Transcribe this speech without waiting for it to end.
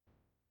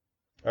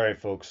All right,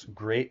 folks,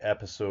 great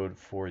episode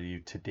for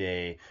you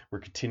today. We're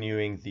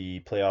continuing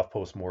the playoff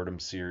postmortem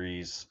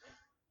series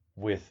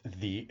with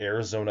the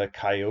Arizona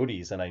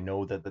Coyotes, and I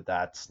know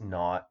that's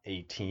not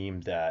a team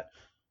that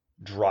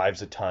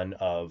drives a ton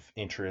of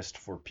interest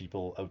for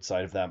people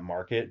outside of that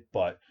market,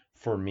 but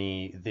for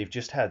me, they've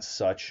just had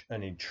such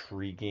an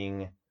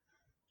intriguing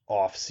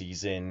off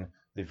season.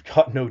 They've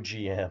got no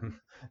GM.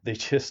 They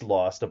just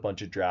lost a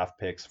bunch of draft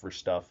picks for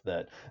stuff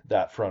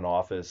that front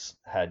office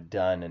had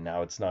done, and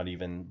now it's not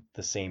even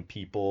the same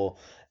people.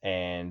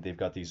 And they've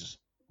got these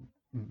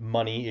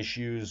money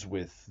issues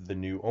with the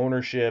new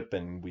ownership,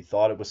 and we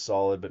thought it was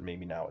solid, but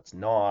maybe now it's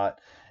not.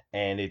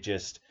 And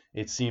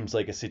it seems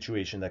like a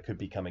situation that could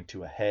be coming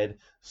to a head.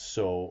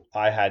 So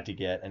I had to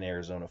get an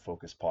Arizona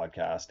focused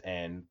podcast,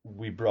 and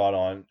we brought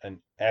on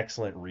an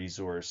excellent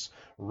resource,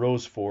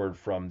 Rose Ford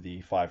from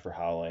the Five for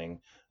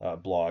Howling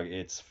blog.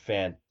 It's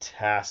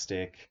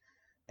fantastic,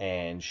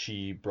 and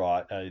she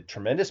brought a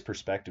tremendous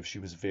perspective. She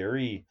was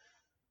very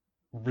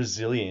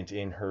resilient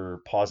in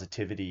her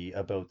positivity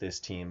about this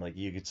team. Like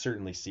you could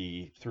certainly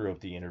see throughout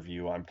the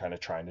interview, I'm kind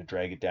of trying to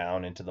drag it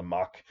down into the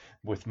muck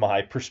with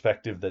my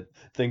perspective that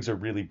things are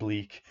really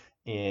bleak,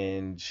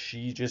 and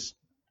she just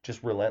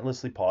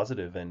relentlessly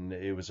positive, and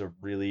it was a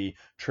really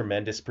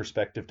tremendous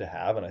perspective to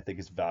have, and I think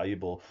it's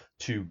valuable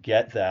to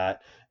get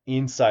that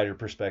insider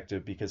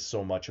perspective because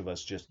so much of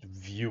us just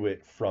view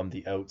it from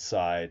the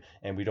outside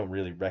and we don't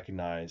really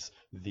recognize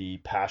the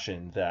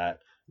passion that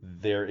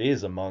there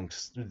is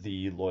amongst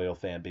the loyal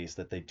fan base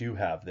that they do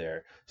have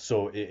there.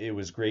 So it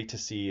was great to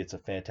see. It's a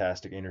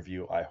fantastic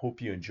interview. I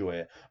hope you enjoy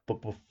it.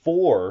 But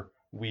before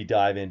we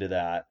dive into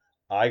that,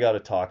 I got to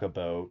talk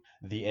about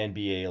the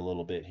NBA a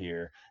little bit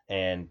here.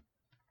 And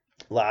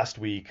last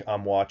week,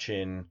 I'm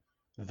watching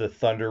the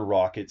Thunder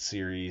Rocket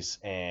series,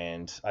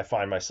 and I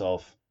find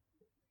myself,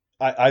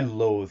 I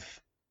loathe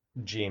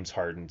James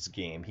Harden's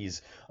game.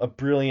 He's a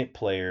brilliant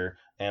player,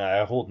 and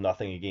I hold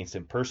nothing against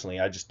him personally.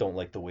 I just don't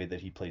like the way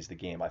that he plays the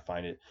game. I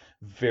find it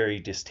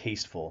very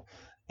distasteful.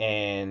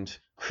 And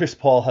Chris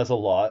Paul has a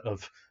lot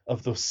of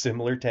those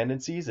similar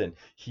tendencies, and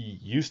he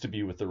used to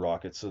be with the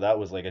Rockets, so that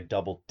was like a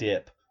double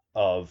dip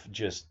of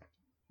just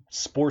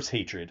sports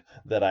hatred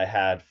that I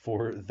had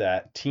for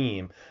that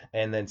team.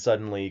 And then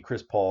suddenly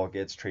Chris Paul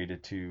gets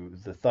traded to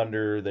the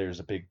Thunder. There's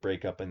a big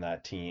breakup in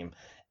that team.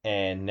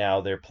 And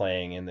now they're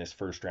playing in this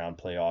first round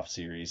playoff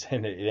series,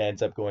 and it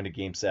ends up going to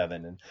game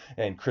seven.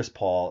 And Chris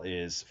Paul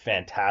is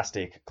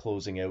fantastic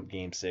closing out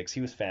game six.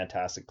 He was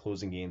fantastic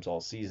closing games all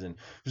season.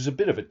 There's a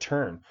bit of a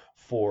turn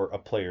for a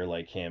player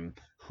like him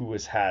who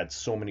has had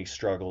so many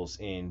struggles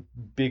in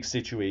big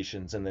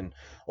situations. And then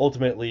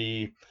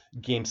ultimately,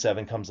 game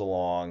seven comes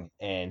along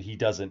and he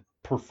doesn't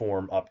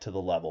perform up to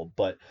the level.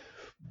 But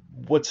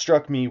what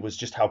struck me was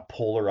just how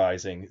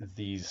polarizing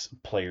these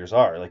players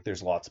are. Like,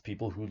 there's lots of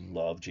people who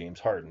love James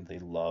Harden. They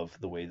love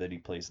the way that he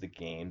plays the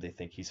game. They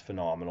think he's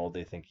phenomenal.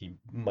 They think he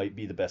might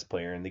be the best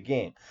player in the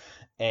game.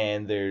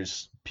 And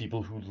there's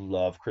people who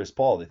love Chris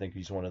Paul. They think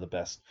he's one of the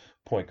best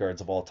point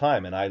guards of all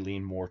time. And I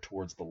lean more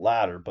towards the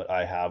latter, but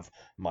I have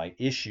my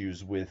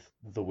issues with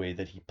the way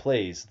that he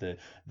plays,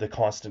 the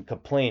constant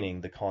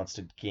complaining, the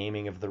constant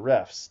gaming of the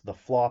refs, the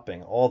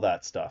flopping, all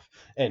that stuff.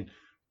 And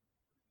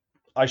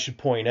I should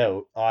point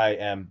out, I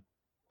am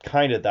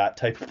kind of that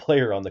type of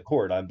player on the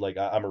court. I'm like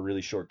I'm a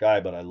really short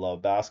guy, but I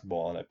love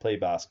basketball and I play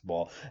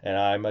basketball. And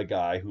I'm a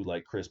guy who,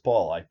 like Chris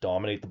Paul, I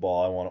dominate the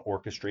ball. I want to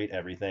orchestrate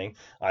everything.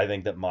 I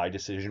think that my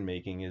decision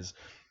making is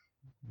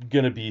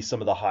going to be some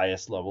of the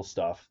highest level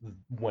stuff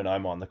when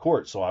I'm on the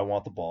court. So I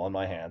want the ball in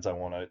my hands. I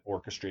want to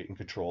orchestrate and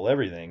control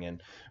everything.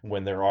 And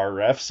when there are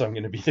refs, I'm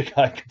going to be the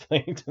guy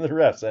complaining to the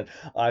refs. And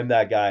I'm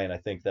that guy. And I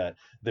think that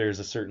there's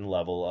a certain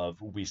level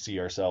of we see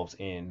ourselves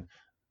in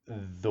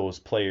those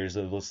players,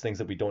 those things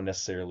that we don't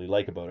necessarily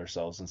like about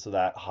ourselves. And so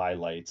that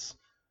highlights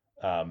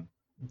um,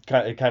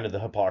 kind of the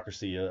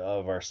hypocrisy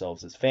of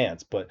ourselves as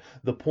fans. But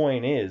the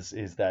point is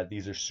that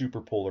these are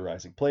super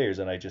polarizing players.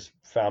 And I just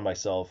found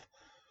myself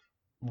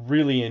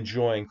really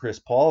enjoying Chris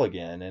Paul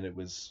again, and it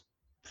was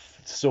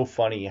so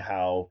funny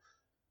how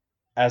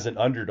as an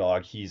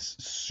underdog he's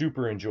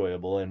super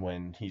enjoyable, and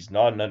when he's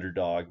not an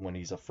underdog, when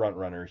he's a front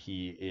runner,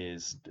 he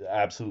is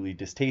absolutely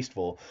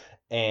distasteful.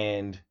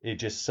 And it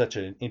just such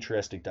an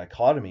interesting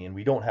dichotomy, and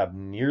we don't have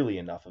nearly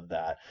enough of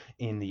that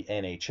in the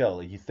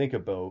NHL. You think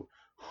about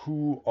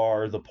who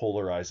are the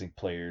polarizing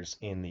players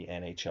in the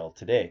NHL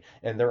today,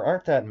 and there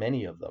aren't that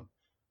many of them.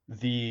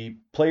 The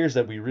players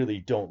that we really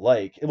don't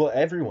like, well,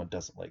 everyone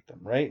doesn't like them,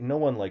 right? No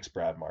one likes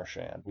Brad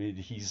Marchand.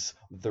 He's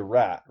the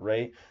rat,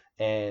 right?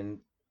 And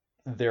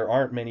there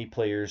aren't many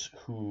players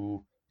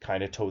who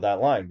kind of toe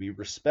that line. We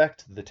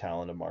respect the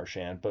talent of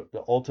Marchand, but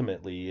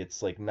ultimately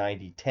it's like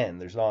 90-10.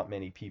 There's not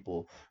many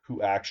people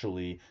who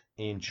actually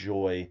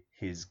enjoy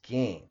his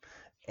game.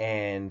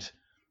 And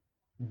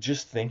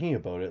just thinking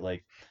about it,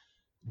 like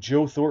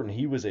Joe Thornton,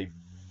 he was a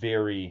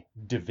very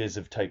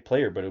divisive type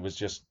player, but it was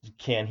just,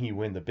 can he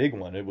win the big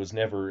one? It was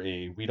never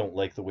a, we don't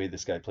like the way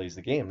this guy plays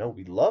the game. No,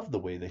 we love the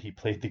way that he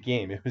played the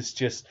game. It was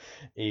just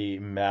a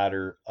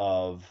matter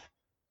of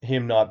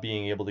him not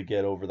being able to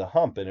get over the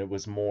hump, and it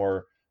was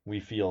more we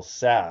feel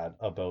sad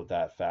about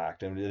that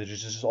fact. And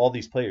there's just all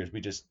these players.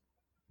 We just,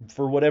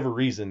 for whatever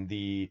reason,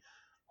 the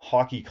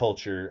hockey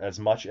culture, as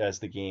much as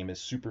the game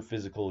is super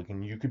physical,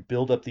 and you could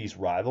build up these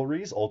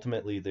rivalries.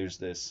 Ultimately, there's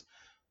this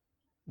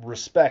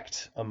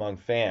respect among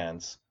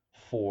fans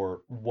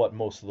for what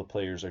most of the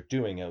players are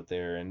doing out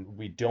there, and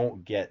we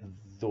don't get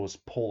those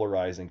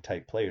polarizing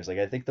type players. Like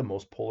I think the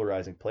most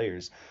polarizing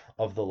players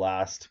of the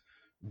last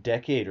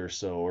decade or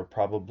so are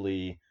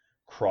probably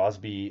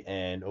Crosby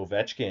and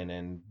Ovechkin,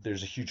 and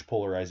there's a huge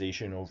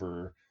polarization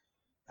over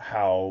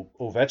how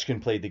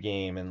Ovechkin played the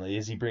game and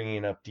is he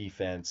bringing up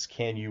defense?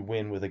 Can you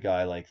win with a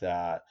guy like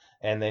that?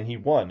 And then he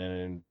won,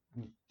 and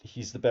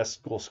he's the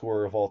best goal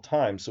scorer of all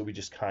time. So we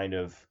just kind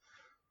of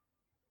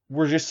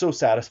we're just so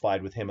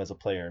satisfied with him as a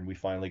player, and we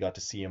finally got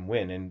to see him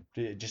win,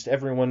 and just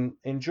everyone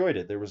enjoyed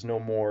it. There was no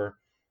more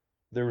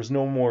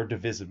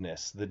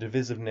divisiveness. The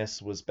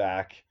divisiveness was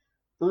back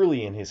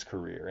early in his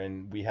career,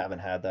 and we haven't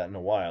had that in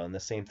a while. And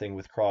the same thing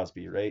with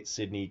Crosby, right?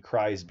 Sidney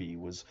Crosby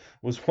was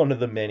one of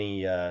the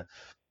many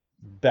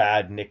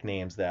bad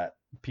nicknames that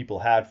people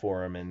had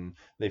for him, and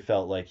they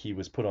felt like he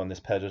was put on this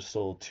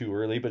pedestal too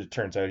early. But it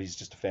turns out he's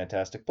just a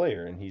fantastic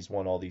player, and he's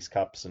won all these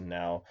cups, and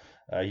now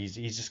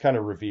he's just kind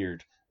of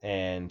revered.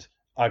 And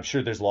I'm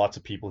sure there's lots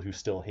of people who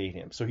still hate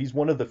him. So he's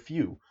one of the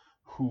few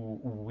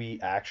who we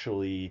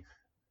actually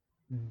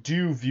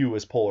do view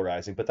as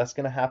polarizing. But that's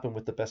going to happen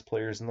with the best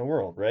players in the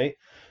world, right?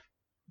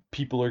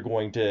 People are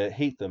going to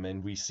hate them,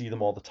 and we see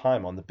them all the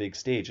time on the big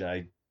stage.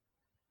 And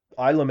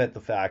I lament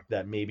the fact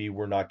that maybe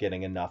we're not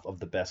getting enough of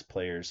the best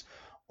players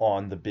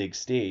on the big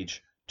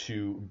stage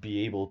to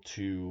be able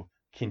to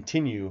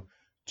continue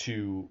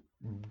to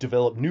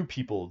develop new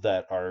people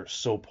that are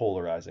so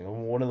polarizing.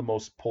 And one of the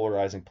most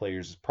polarizing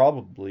players is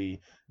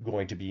probably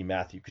going to be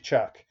Matthew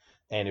Tkachuk.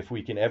 And if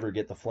we can ever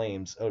get the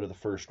Flames out of the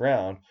first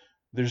round,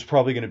 there's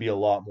probably going to be a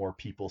lot more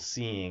people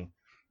seeing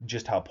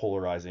just how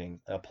polarizing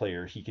a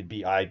player he could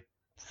be. I'm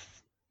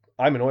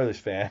an Oilers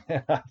fan,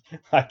 and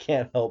I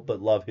can't help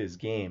but love his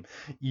game,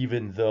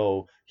 even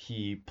though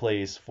he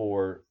plays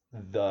for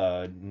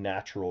the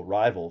natural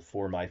rival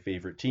for my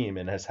favorite team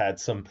and has had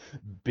some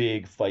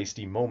big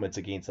feisty moments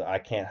against it. I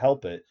can't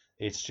help it.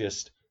 It's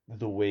just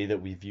the way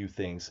that we view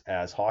things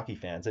as hockey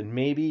fans. And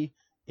maybe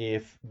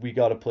if we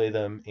got to play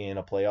them in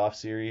a playoff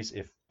series,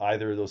 if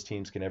either of those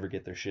teams can ever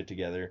get their shit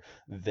together,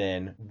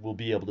 then we'll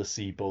be able to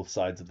see both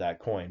sides of that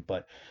coin.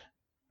 But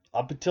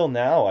up until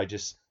now,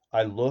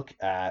 I look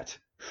at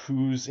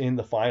who's in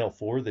the final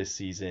four this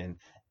season,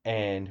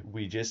 and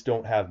we just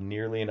don't have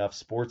nearly enough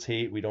sports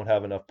hate. We don't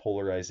have enough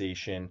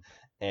polarization,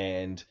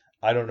 and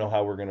I don't know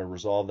how we're going to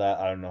resolve that.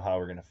 I don't know how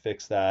we're going to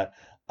fix that.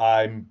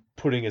 I'm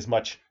putting as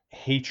much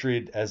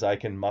hatred as I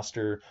can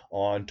muster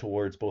on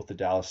towards both the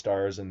Dallas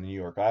Stars and the New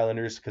York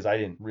Islanders because I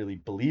didn't really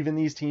believe in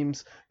these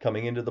teams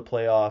coming into the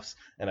playoffs,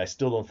 and I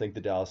still don't think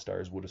the Dallas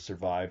Stars would have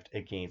survived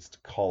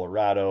against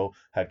Colorado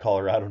had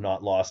Colorado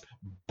not lost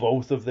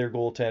both of their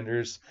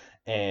goaltenders.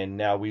 And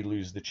now we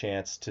lose the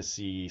chance to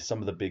see some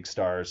of the big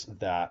stars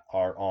that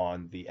are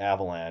on the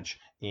Avalanche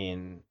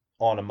in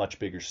on a much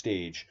bigger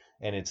stage.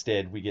 And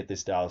instead, we get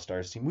this Dallas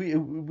Stars team.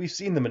 We've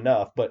seen them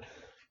enough, but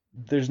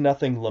there's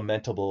nothing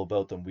lamentable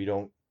about them. We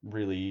don't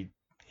really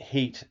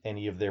hate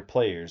any of their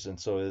players, and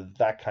so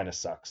that kind of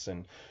sucks.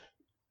 And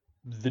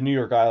the New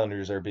York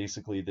Islanders are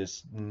basically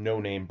this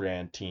no-name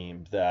brand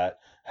team that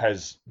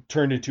has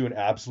turned into an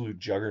absolute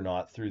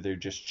juggernaut through their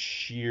just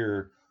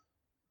sheer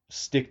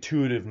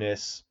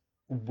stick-to-itiveness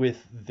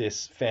with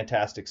this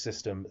fantastic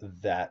system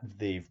that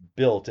they've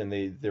built,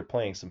 and they're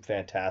playing some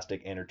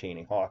fantastic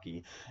entertaining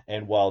hockey.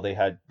 And while they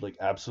had like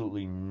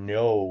absolutely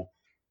no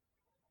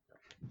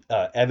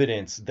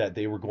evidence that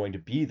they were going to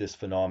be this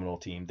phenomenal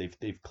team,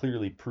 they've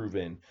clearly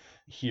proven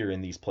here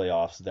in these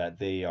playoffs that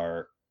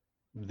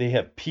they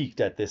have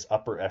peaked at this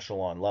upper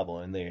echelon level,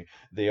 and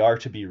they are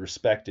to be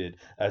respected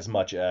as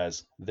much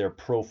as their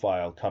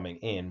profile coming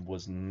in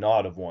was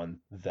not of one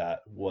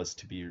that was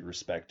to be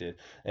respected.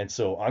 And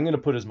so I'm going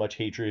to put as much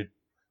hatred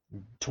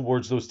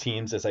towards those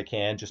teams as I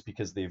can just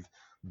because they've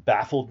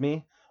baffled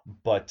me.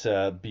 But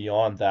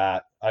beyond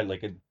that,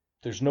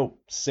 there's no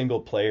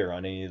single player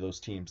on any of those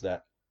teams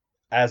that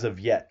as of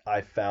yet,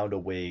 I've found a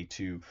way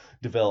to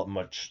develop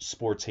much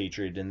sports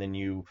hatred. And then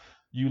you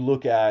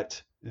look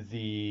at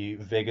the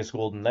Vegas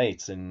Golden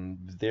Knights, and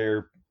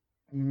they're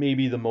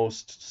maybe the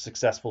most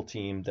successful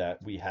team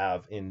that we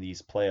have in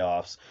these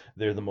playoffs.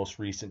 They're the most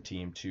recent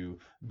team to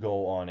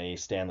go on a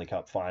Stanley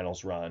Cup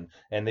Finals run,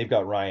 and they've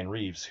got Ryan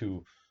Reeves,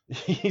 who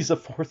he's a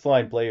fourth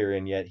line player,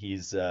 and yet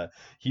he's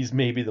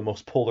maybe the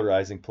most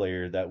polarizing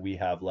player that we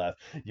have left.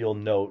 You'll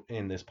note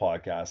in this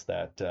podcast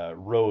that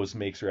Rose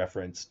makes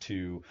reference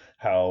to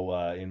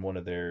how in one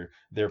of their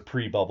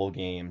pre-bubble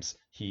games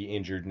he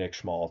injured Nick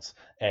Schmaltz,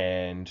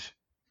 and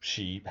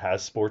she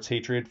has sports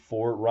hatred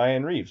for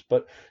Ryan Reeves.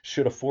 But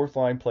should a fourth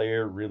line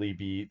player really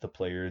be the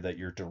player that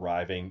you're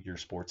deriving your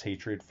sports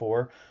hatred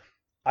for?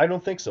 I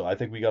don't think so. I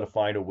think we got to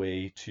find a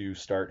way to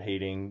start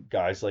hating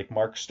guys like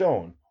Mark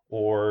Stone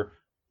or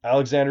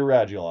Alexander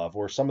Radulov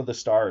or some of the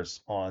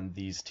stars on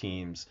these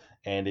teams,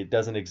 and it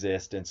doesn't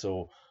exist. And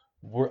so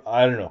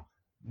I don't know,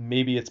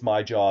 maybe it's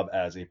my job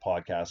as a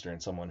podcaster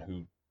and someone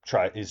who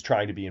is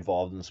trying to be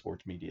involved in the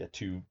sports media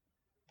to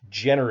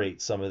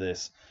generate some of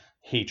this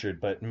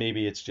hatred, but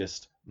maybe it's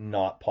just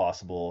not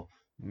possible.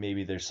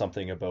 Maybe there's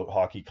something about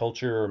hockey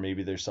culture, or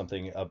maybe there's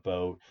something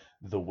about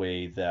the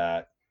way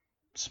that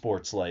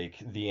sports like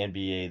the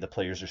NBA, the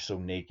players are so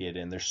naked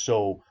and they're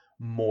so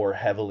more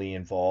heavily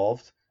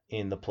involved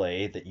in the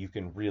play that you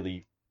can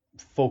really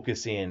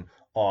focus in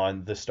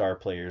on the star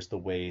players the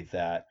way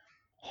that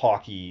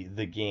hockey,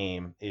 the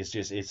game, is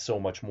just it's so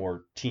much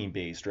more team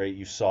based, right?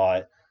 You saw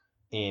it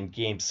in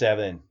game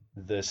 7,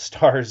 the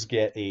Stars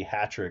get a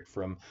hat trick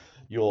from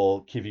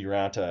Joel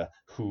Kiviranta,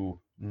 who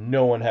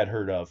no one had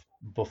heard of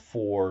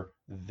before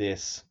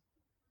this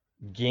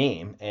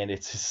game, and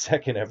it's his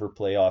second ever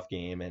playoff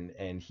game,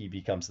 and he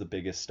becomes the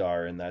biggest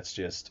star, and that's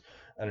just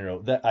I don't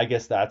know that I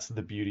guess that's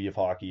the beauty of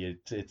hockey.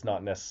 It's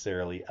not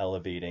necessarily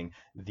elevating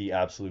the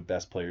absolute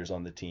best players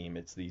on the team.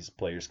 It's these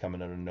players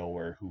coming out of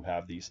nowhere who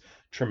have these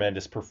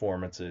tremendous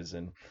performances,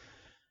 and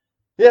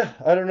yeah,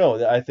 I don't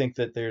know. I think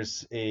that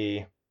there's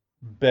a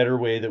better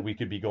way that we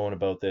could be going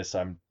about this.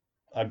 I'm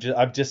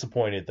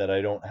disappointed that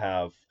I don't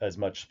have as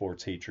much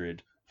sports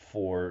hatred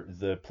for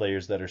the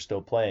players that are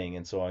still playing,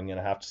 and so I'm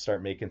gonna have to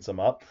start making some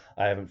up.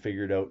 I haven't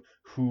figured out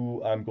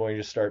who I'm going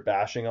to start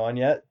bashing on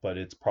yet, but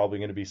it's probably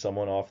going to be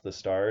someone off the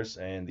Stars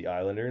and the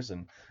Islanders,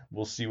 and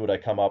we'll see what I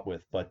come up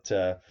with. But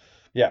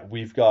yeah,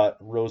 we've got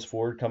Rose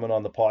Ford coming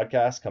on the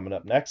podcast coming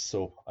up next,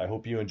 so I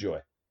hope you enjoy.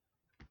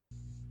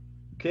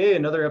 Okay,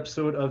 another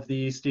episode of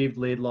the Steve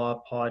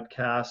Laidlaw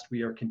podcast.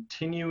 We are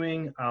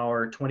continuing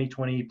our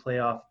 2020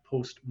 playoff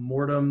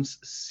postmortems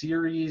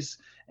series,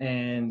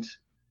 and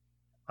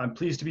I'm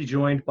pleased to be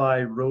joined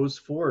by Rose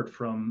Ford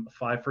from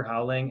Five for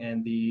Howling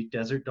and the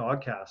Desert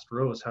Dogcast.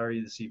 Rose, how are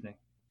you this evening?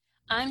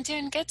 I'm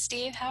doing good,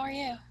 Steve. How are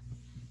you?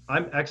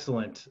 I'm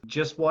excellent.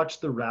 Just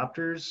watched the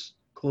Raptors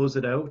close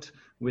it out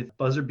with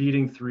buzzer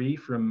beating three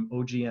from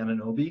OG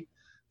Anunoby,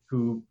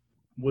 who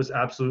was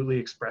absolutely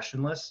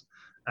expressionless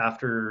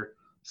after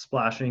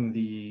splashing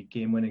the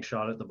game winning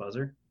shot at the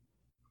buzzer.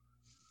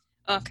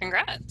 Oh,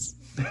 congrats.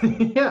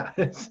 Yeah,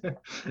 it's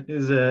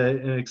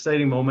an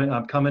exciting moment.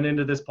 I'm coming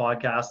into this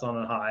podcast on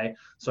a high,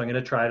 so I'm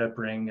going to try to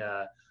bring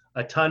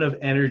a ton of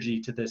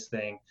energy to this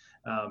thing.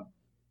 Um,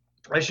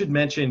 I should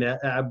mention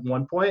at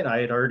one point I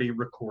had already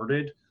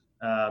recorded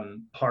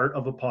part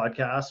of a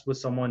podcast with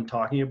someone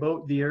talking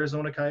about the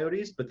Arizona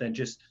Coyotes, but then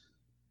just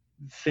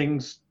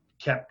things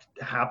kept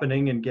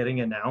happening and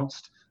getting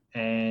announced,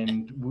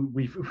 and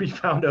we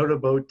found out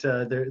about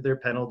their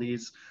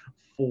penalties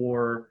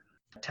for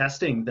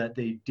testing that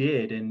they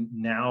did, and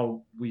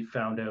now we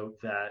found out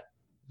that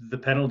the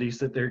penalties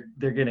that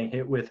they're getting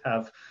hit with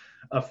have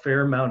a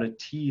fair amount of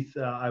teeth.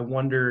 I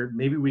wonder,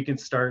 maybe we can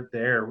start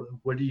there.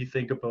 What do you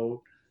think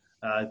about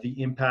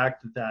the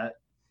impact that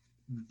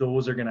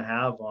those are going to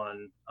have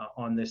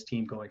on this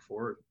team going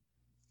forward?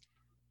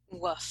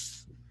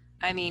 Woof.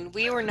 I mean,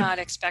 we were not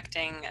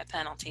expecting a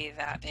penalty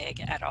that big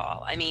at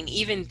all. I mean,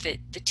 even the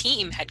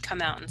team had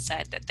come out and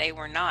said that they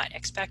were not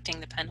expecting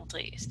the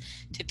penalties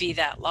to be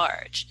that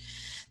large.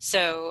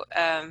 So,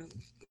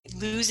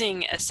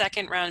 losing a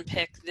second round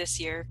pick this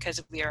year,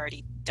 because we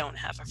already don't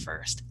have a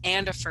first,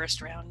 and a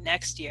first round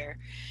next year,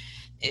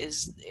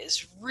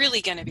 is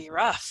really going to be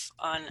rough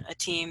on a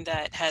team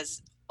that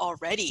has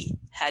already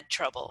had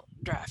trouble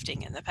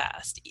drafting in the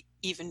past,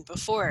 even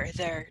before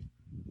their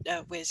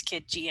whiz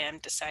kid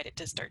GM decided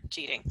to start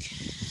cheating.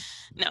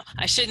 No,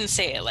 I shouldn't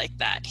say it like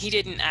that. He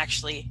didn't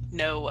actually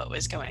know what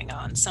was going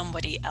on.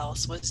 Somebody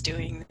else was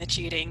doing the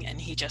cheating,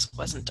 and he just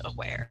wasn't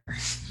aware.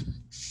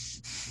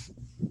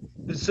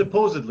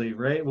 Supposedly,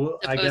 right? Well,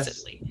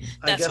 Supposedly,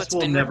 I that's guess what's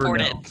we'll been never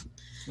reported. know.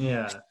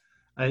 Yeah.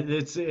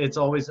 It's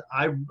always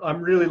I'm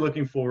really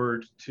looking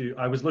forward to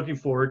I was looking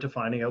forward to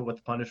finding out what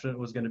the punishment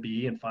was going to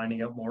be and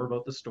finding out more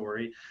about the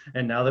story.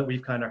 And now that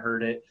we've kind of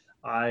heard it,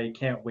 I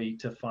can't wait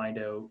to find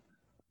out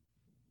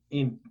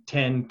in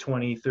 10,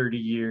 20, 30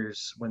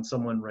 years when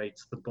someone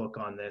writes the book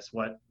on this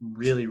what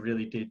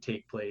really did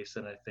take place.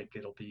 And I think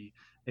it'll be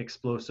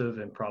explosive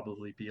and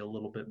probably be a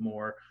little bit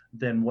more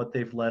than what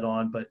they've led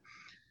on. But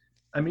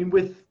I mean,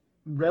 with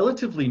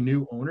relatively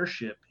new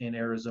ownership in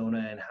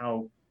Arizona and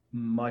how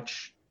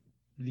much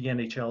the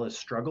NHL has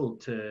struggled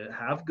to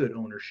have good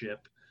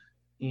ownership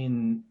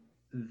in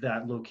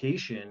that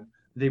location,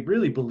 they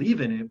really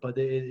believe in it, but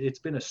it's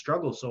been a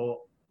struggle.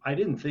 So I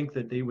didn't think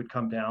that they would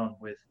come down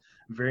with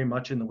very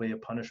much in the way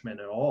of punishment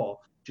at all,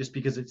 just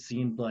because it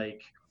seemed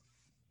like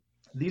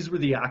these were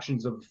the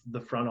actions of the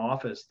front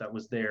office that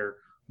was there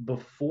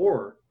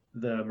before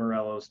the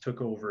Morellos took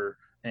over,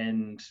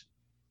 and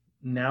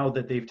now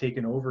that they've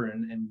taken over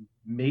and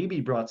maybe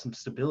brought some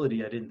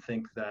stability, I didn't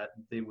think that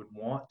they would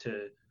want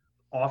to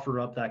offer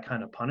up that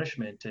kind of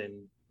punishment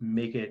and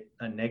make it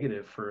a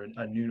negative for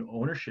a new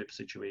ownership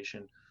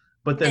situation.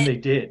 But then And, they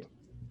did.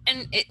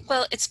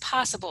 well, it's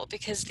possible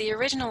because the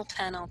original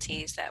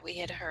penalties that we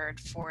had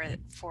heard for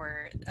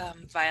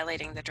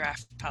violating the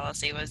draft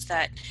policy was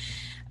that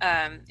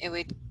it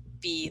would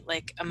be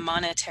like a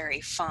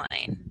monetary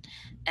fine,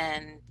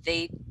 and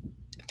they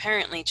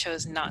apparently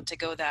chose not to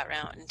go that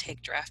route and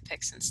take draft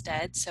picks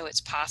instead. So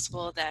it's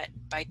possible that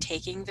by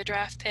taking the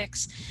draft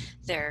picks,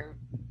 they're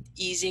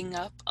easing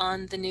up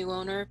on the new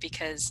owner,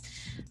 because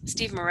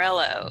Steve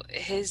Morello,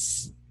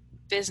 his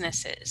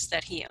businesses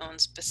that he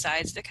owns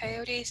besides the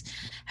Coyotes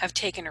have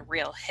taken a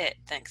real hit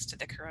thanks to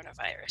the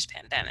coronavirus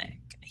pandemic.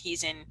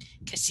 He's in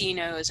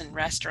casinos and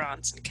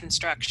restaurants and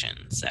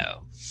construction,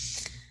 so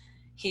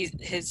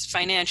his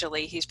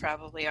financially he's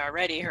probably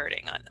already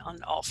hurting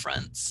on all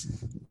fronts.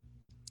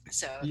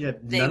 So Yeah,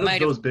 they none of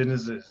might have. those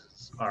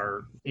businesses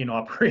are in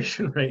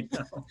operation right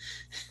now.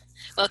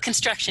 Well,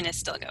 construction is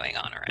still going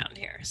on around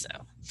here, so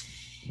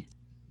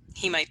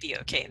he might be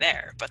okay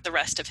there, but the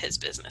rest of his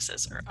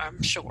businesses are,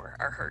 I'm sure,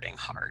 are hurting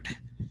hard.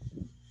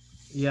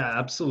 Yeah,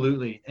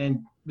 absolutely.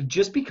 And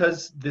just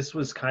because this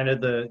was kind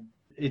of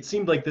it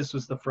seemed like this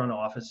was the front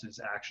office's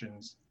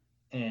actions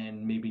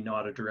and maybe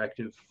not a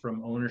directive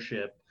from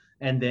ownership.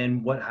 And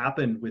then what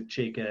happened with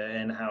Cheka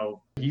and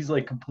how he's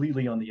like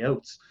completely on the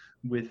outs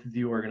with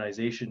the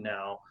organization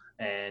now,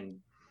 and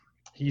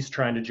he's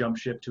trying to jump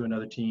ship to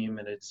another team,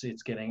 and it's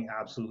getting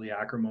absolutely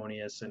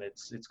acrimonious, and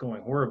it's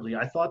going horribly.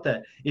 I thought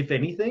that if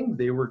anything,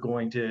 they were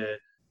going to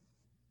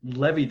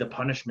levy the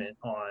punishment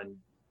on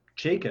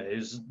Cheka.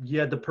 Is you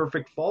had the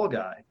perfect fall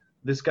guy.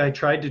 This guy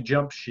tried to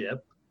jump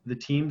ship. The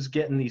team's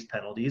getting these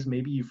penalties.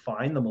 Maybe you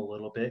fine them a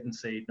little bit and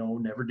say, no,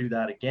 never do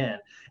that again.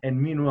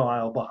 And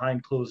meanwhile,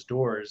 behind closed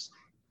doors,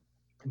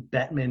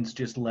 Bettman's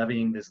just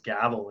levying this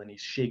gavel, and he's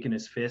shaking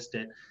his fist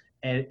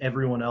at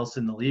everyone else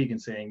in the league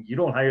and saying, you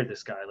don't hire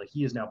this guy. Like,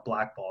 he is now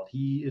blackballed.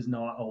 He is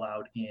not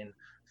allowed in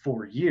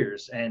for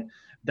years. And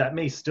that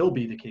may still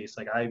be the case.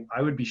 Like,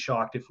 I would be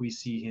shocked if we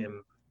see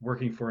him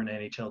working for an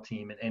NHL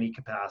team in any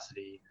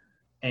capacity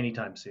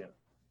anytime soon.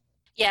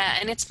 Yeah,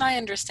 and it's my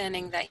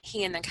understanding that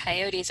he and the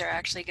Coyotes are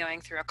actually going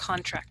through a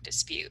contract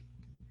dispute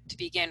to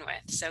begin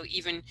with. So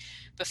even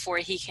before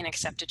he can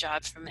accept a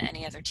job from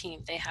any other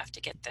team, they have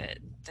to get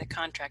the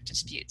contract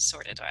dispute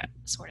sorted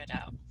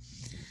out.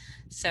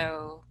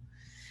 So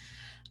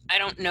I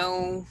don't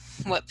know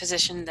what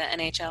position the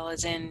NHL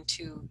is in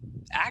to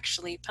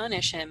actually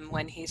punish him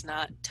when he's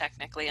not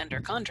technically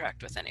under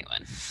contract with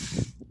anyone.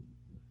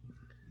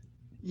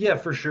 Yeah,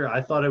 for sure.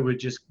 I thought it would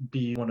just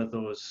be one of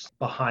those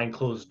behind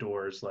closed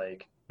doors,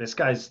 like this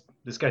guy's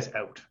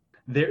out.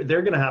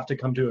 They're gonna have to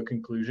come to a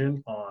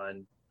conclusion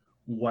on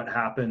what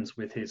happens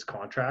with his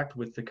contract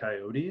with the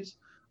Coyotes.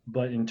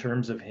 But in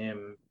terms of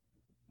him,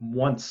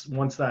 once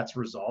that's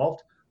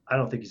resolved, I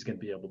don't think he's gonna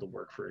be able to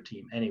work for a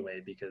team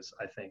anyway, because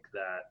I think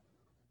that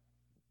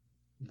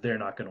they're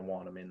not gonna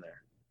want him in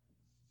there.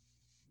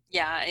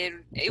 Yeah,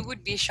 it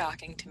would be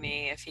shocking to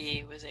me if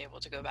he was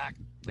able to go back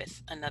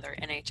with another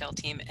NHL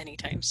team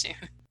anytime soon.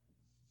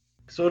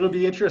 So it'll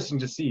be interesting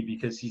to see,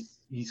 because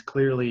he's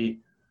clearly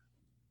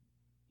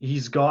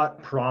he's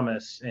got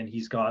promise and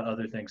he's got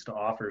other things to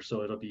offer.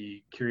 So it'll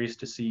be curious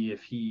to see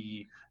if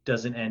he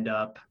doesn't end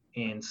up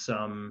in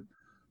some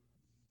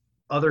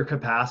other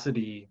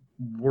capacity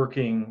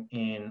working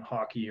in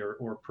hockey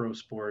or pro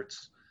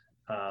sports,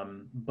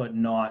 but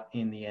not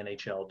in the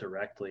NHL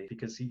directly,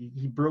 because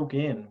he broke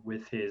in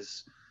with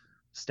his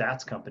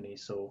stats company.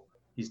 So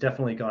he's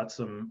definitely got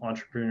some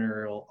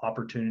entrepreneurial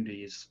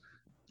opportunities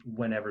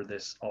whenever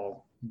this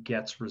all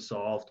gets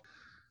resolved.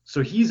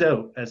 So he's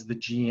out as the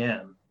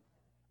GM.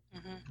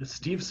 Mm-hmm.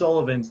 Steve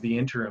Sullivan's the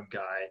interim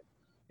guy.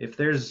 If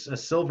there's a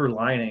silver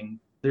lining,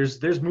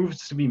 there's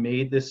moves to be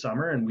made this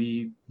summer, and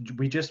we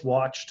just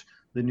watched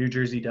the New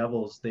Jersey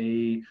Devils.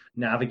 They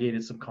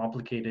navigated some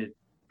complicated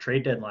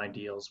trade deadline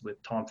deals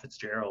with Tom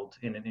Fitzgerald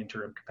in an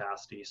interim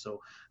capacity. So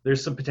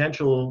there's some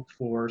potential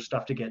for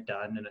stuff to get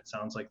done, and it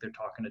sounds like they're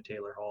talking to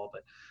Taylor Hall.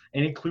 But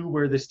any clue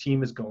where this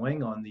team is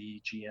going on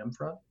the GM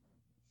front?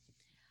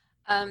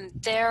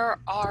 There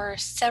are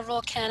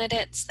several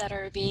candidates that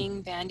are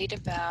being bandied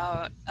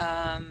about.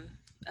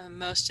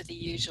 Most of the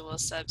usual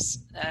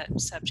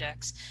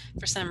subjects.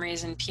 For some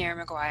reason, Pierre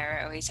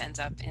Maguire always ends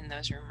up in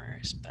those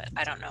rumors, but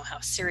I don't know how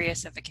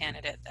serious of a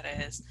candidate that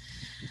is.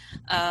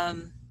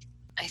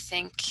 I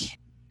think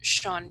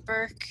Sean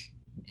Burke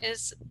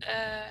is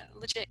a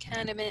legit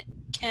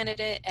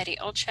candidate. Eddie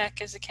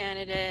Olczyk is a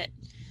candidate,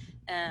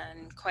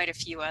 and quite a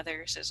few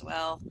others as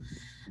well.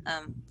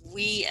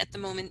 We at the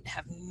moment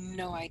have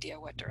no idea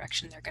what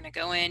direction they're going to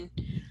go in.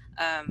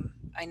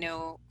 I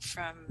know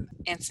from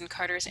Anson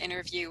Carter's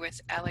interview with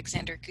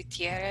Alexander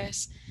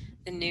Gutierrez,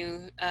 the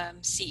new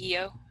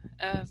CEO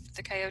of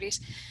the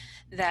Coyotes,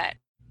 that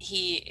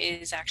he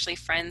is actually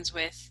friends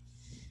with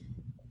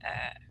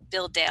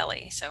Bill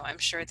Daly. So I'm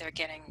sure they're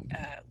getting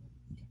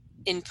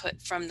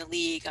input from the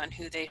league on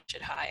who they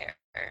should hire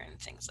and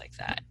things like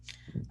that.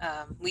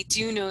 We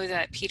do know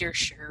that Peter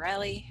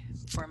Chiarelli,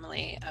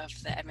 formerly of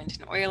the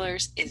Edmonton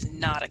Oilers, is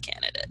not a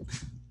candidate.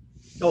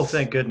 Oh,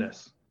 thank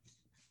goodness.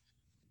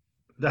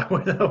 That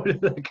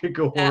could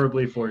go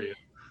horribly for you.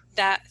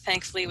 That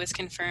thankfully was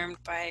confirmed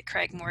by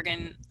Craig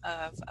Morgan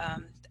of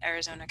the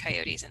Arizona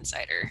Coyotes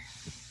Insider.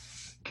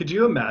 Could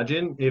you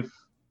imagine if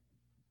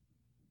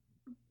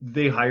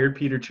they hired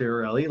Peter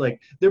Chiarelli.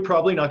 Like they're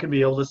probably not going to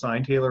be able to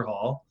sign Taylor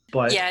Hall,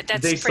 but Yeah,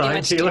 that's they pretty signed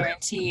much Taylor.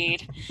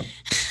 guaranteed.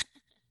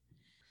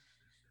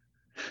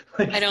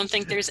 I Like, don't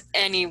think there's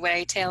any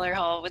way Taylor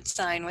Hall would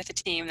sign with a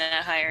team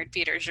that hired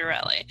Peter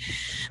Girelli.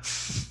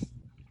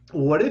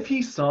 what if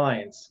he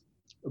signs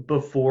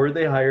before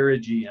they hire a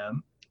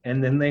GM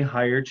and then they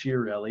hire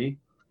Chiarelli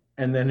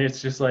and then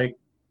it's just like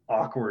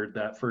awkward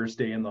that first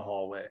day in the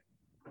hallway?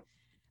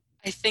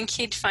 I think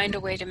he'd find a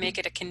way to make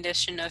it a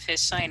condition of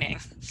his signing.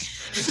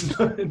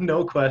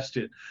 No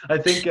question. I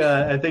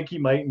think he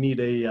might need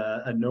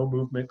a no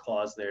movement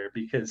clause there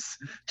because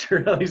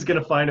Chiarelli's going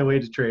to find a way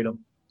to trade him.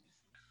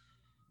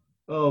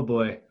 Oh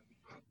boy.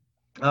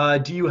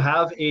 Do you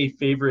have a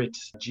favorite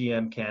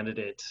GM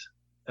candidate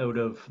out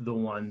of the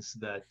ones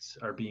that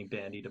are being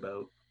bandied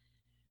about?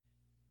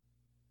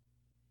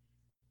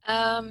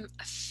 A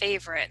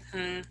favorite.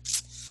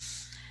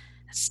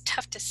 It's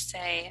tough to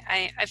say.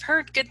 I've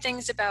heard good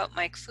things about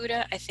Mike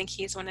Fuda. I think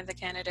he's one of the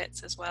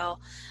candidates as well.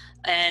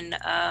 And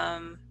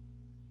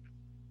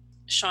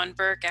Sean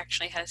Burke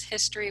actually has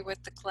history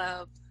with the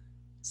club,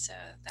 so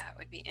that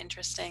would be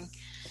interesting.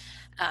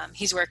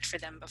 He's worked for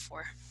them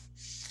before.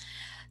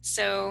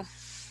 So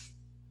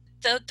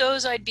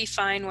those I'd be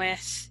fine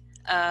with.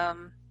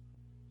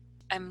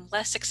 I'm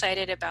less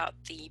excited about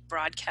the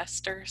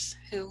broadcasters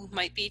who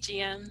might be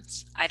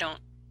GMs. I don't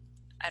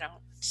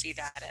see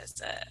that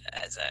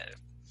as a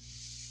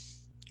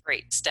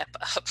great step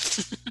up,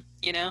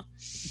 you know?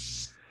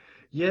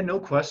 Yeah, no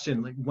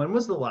question. Like, when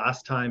was the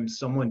last time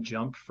someone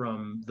jumped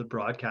from the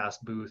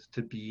broadcast booth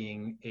to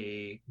being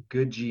a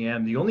good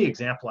GM? The only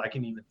example I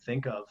can even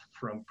think of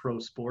from pro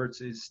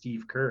sports is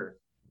Steve Kerr.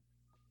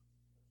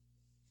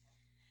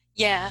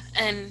 Yeah,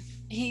 and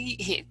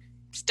he's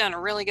done a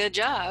really good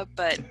job,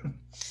 but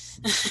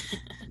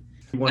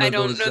One I of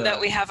don't those. know that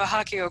we have a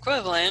hockey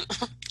equivalent.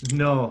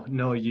 No,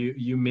 no,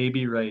 you may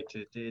be right.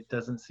 It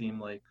doesn't seem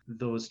like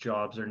those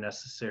jobs are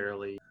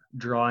necessarily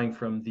drawing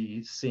from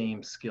the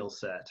same skill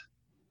set.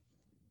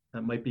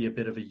 That might be a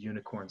bit of a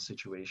unicorn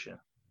situation.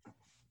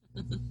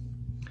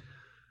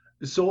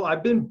 So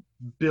I've been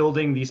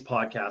building these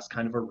podcasts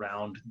kind of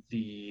around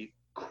the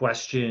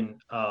question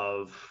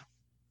of,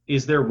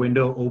 is their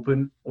window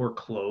open or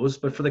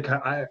closed? But for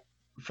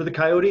the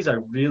Coyotes, I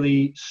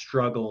really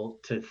struggle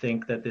to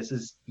think that this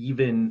is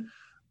even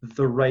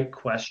the right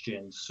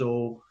question.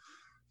 So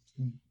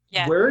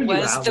Yeah, where are you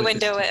was at the with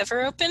this window team?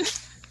 ever open?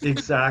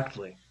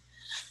 Exactly.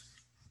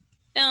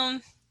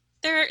 Um,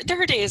 there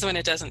are days when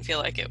it doesn't feel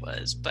like it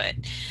was, but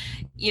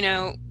you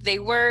know, they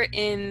were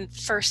in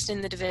first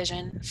in the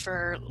division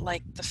for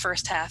like the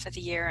first half of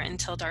the year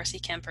until Darcy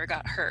Kemper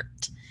got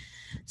hurt.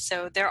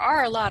 So there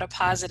are a lot of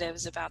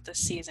positives about this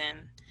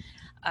season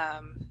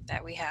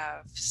that we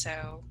have.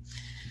 So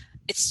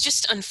it's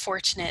just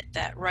unfortunate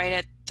that right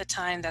at the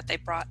time that they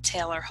brought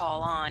Taylor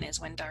Hall on is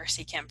when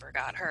Darcy Kemper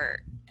got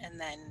hurt. And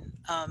then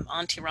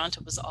Antti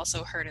Ranta was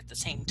also hurt at the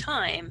same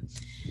time.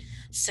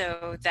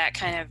 So that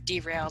kind of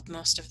derailed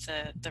most of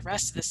the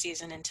rest of the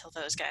season until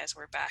those guys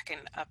were back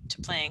and up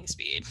to playing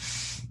speed.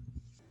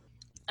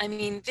 I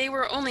mean, they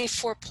were only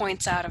 4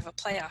 points out of a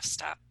playoff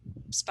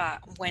spot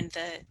when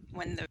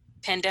the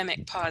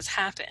pandemic pause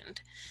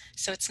happened.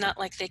 So it's not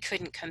like they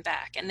couldn't come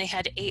back. And they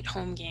had 8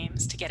 home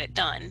games to get it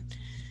done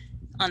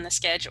on the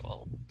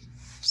schedule.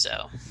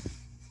 So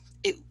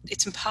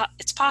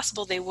it's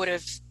possible they would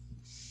have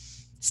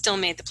still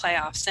made the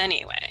playoffs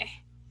anyway.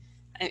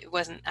 It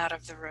wasn't out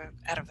of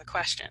the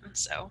question.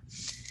 So,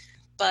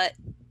 but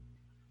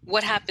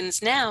what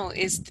happens now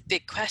is the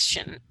big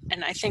question,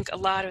 and I think a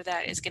lot of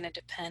that is going to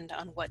depend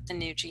on what the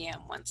new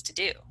GM wants to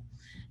do.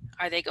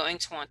 Are they going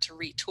to want to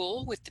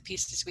retool with the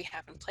pieces we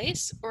have in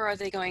place, or are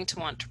they going to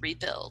want to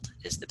rebuild?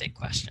 Is the big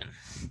question.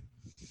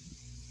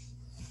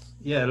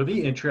 Yeah, it'll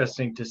be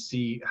interesting to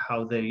see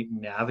how they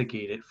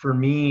navigate it. For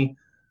me,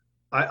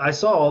 I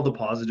saw all the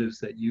positives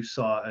that you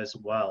saw as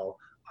well.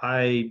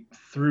 I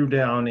threw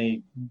down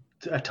a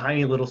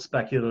tiny little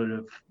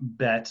speculative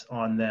bet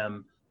on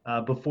them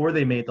before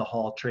they made the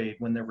Hall trade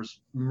when there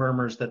was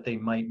murmurs that they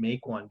might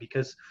make one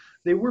because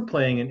they were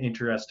playing an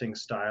interesting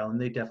style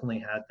and they definitely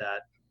had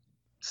that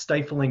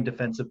stifling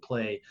defensive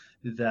play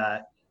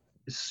that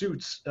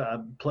suits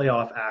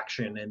playoff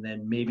action. And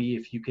then maybe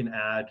if you can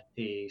add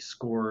a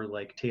scorer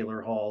like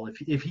Taylor Hall,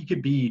 if he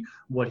could be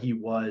what he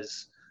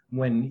was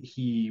when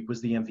he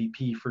was the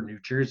MVP for New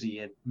Jersey,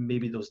 and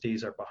maybe those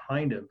days are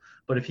behind him,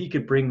 but if he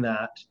could bring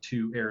that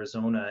to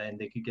Arizona and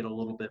they could get a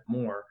little bit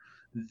more,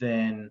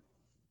 then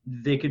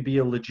they could be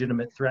a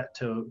legitimate threat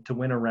to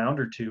win a round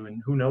or two.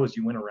 And who knows,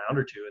 you win a round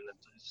or two and then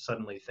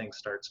suddenly things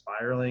start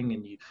spiraling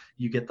and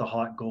you get the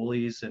hot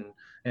goalies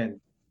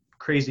and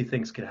crazy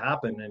things could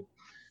happen. And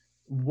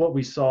what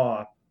we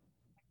saw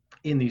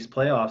in these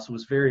playoffs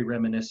was very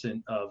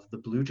reminiscent of the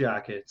Blue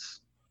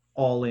Jackets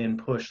all in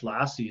push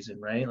last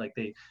season, right? Like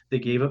they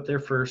gave up their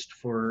first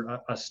for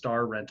a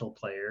star rental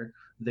player.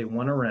 They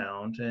won a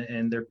round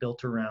and they're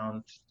built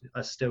around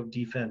a stout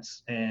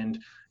defense and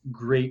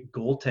great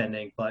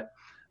goaltending, but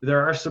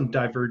there are some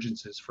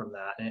divergences from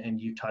that. And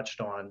you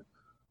touched on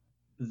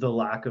the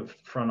lack of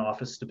front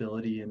office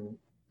stability, and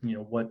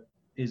what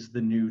is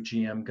the new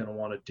GM going to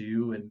want to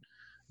do, and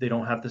they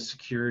don't have the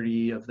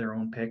security of their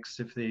own picks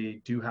if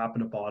they do happen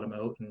to bottom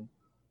out. And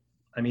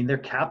I mean, they're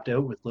capped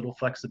out with little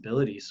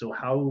flexibility. So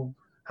how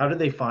do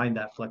they find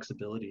that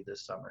flexibility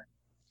this summer?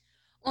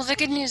 Well, the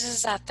good news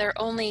is that they're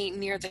only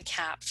near the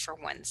cap for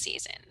one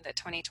season, the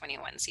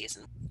 2021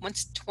 season.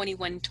 Once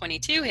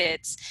 21-22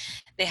 hits,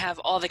 they have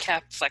all the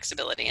cap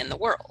flexibility in the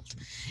world.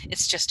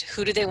 It's just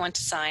who do they want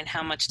to sign,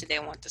 how much do they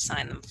want to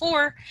sign them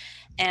for,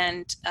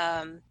 and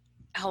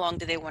how long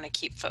do they want to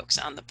keep folks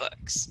on the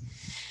books.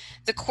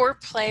 The core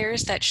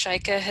players that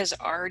Shaika has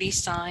already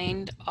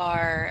signed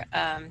are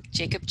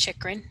Jacob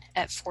Chikrin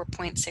at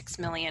 $4.6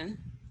 million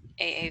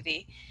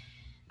AAV,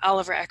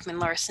 Oliver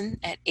Ekman-Larsson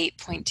at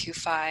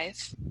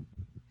 8.25,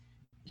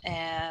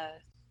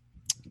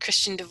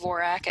 Christian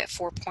Dvorak at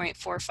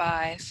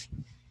 4.45,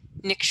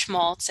 Nick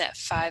Schmaltz at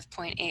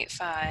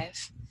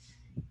 5.85,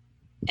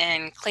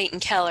 and Clayton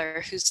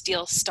Keller, whose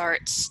deal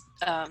starts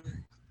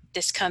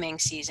this coming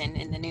season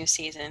in the new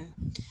season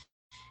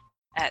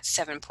at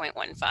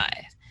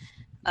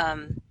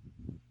 7.15.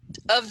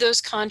 Of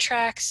those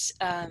contracts,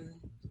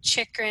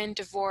 Chikrin,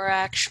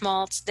 Dvorak,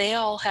 Schmaltz, they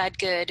all had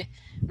good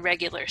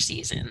regular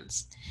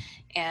seasons.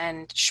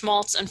 And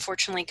Schmaltz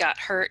unfortunately got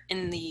hurt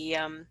in the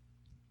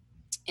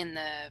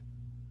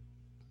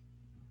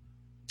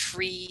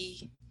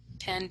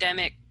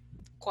pre-pandemic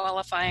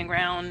qualifying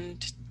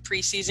round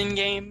preseason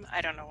game.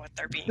 I don't know what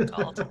they're being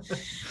called.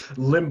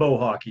 Limbo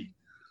hockey.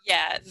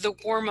 Yeah, the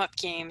warm-up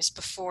games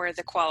before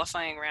the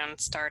qualifying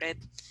round started.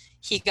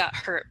 He got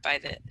hurt by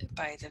the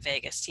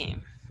Vegas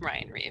team,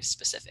 Ryan Reeves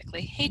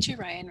specifically. Hate you,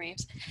 Ryan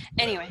Reeves.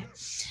 Anyway,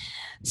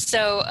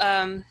 so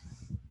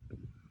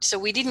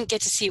we didn't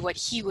get to see what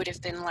he would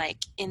have been like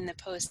in the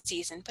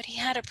postseason, but he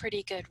had a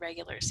pretty good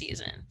regular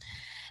season.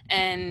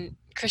 And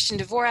Christian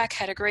Dvorak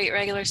had a great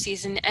regular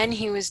season, and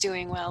he was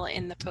doing well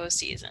in the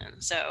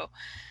postseason. So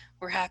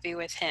we're happy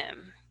with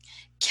him.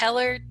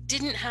 Keller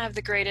didn't have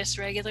the greatest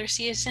regular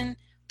season,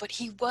 but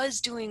he was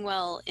doing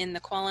well in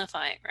the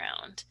qualifying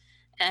round.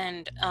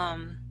 And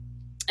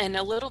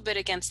a little bit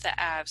against the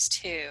Avs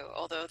too,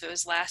 although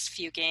those last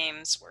few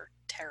games were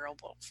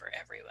terrible for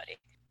everybody.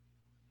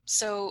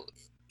 So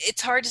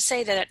it's hard to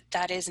say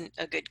that isn't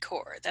a good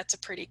core. That's a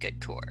pretty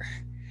good core.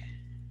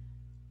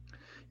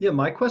 Yeah,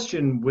 my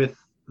question with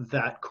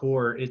that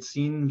core, it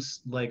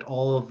seems like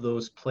all of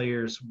those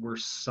players were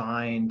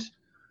signed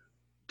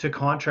to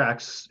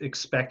contracts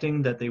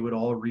expecting that they would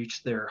all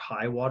reach their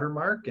high water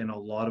mark, and a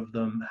lot of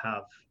them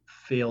have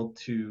failed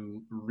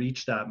to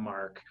reach that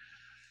mark.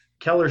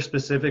 Keller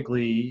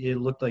specifically, it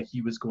looked like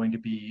he was going to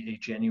be a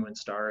genuine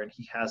star, and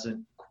he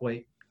hasn't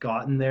quite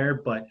gotten there,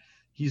 but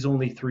he's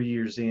only 3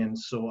 years in,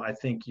 so I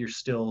think you're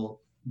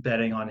still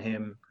betting on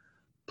him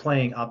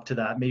playing up to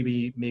that,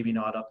 maybe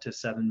not up to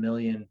 7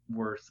 million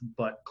worth,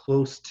 but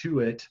close to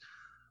it.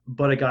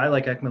 But a guy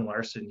like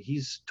Ekman-Larsson,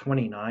 he's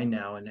 29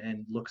 now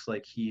and looks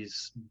like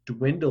he's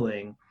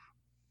dwindling.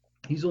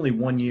 He's only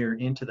 1 year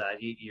into that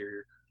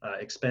 8-year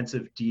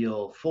expensive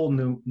deal, full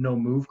no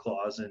move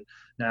clause, and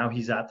now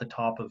he's at the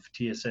top of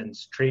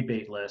TSN's trade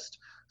bait list.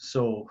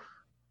 So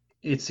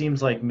it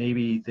seems like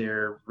maybe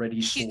they're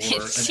ready for an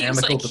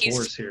amicable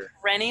divorce here.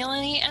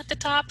 Perennially at the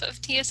top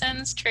of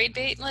TSN's trade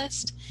bait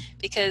list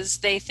because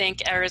they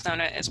think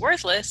Arizona is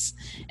worthless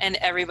and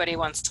everybody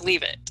wants to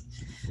leave it.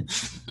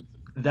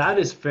 That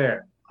is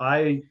fair.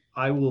 I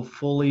will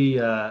fully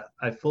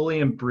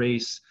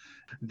embrace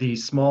the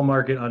small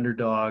market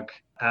underdog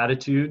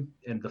attitude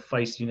and the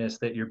feistiness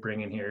that you're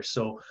bringing here.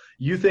 So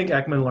you think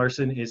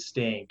Ekman-Larsson is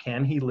staying?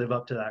 Can he live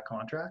up to that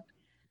contract?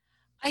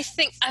 I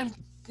think I'm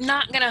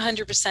not going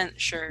to 100%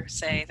 sure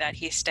say that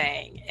he's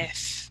staying.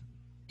 If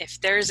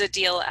there's a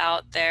deal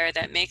out there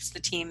that makes the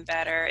team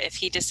better, if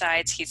he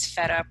decides he's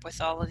fed up with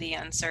all of the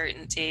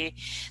uncertainty,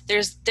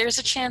 there's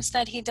a chance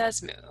that he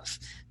does move,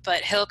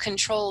 but he'll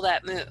control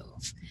that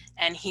move.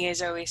 And he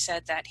has always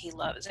said that he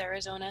loves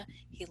Arizona.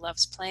 He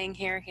loves playing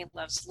here. He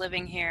loves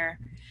living here.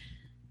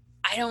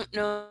 I don't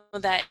know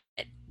that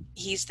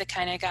he's the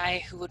kind of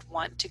guy who would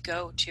want to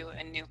go to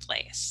a new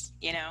place.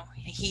 You know,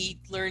 he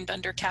learned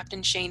under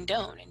Captain Shane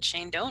Doan, and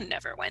Shane Doan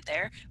never went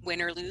there.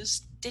 Win or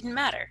lose, didn't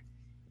matter.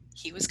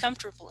 He was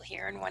comfortable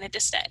here and wanted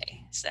to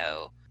stay.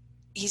 So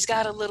he's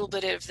got a little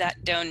bit of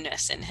that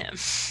Doan-ness in him.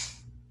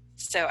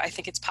 So I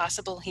think it's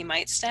possible he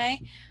might stay,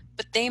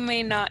 but they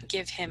may not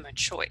give him a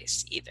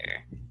choice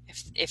either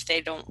if they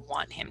don't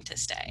want him to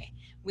stay.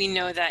 We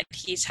know that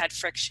he's had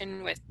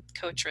friction with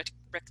Coach Rick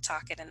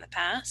Tocchet in the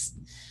past,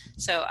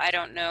 so I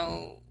don't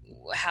know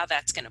how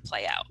that's going to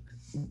play out.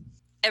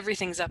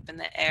 Everything's up in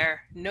the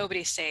air.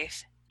 Nobody's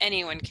safe.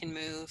 Anyone can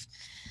move.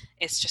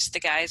 It's just the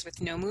guys with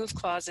no move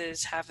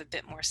clauses have a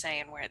bit more say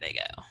in where they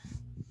go.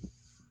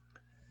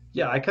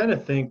 Yeah, I kind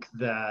of think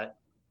that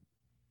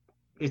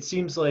it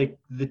seems like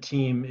the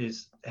team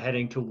is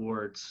heading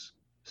towards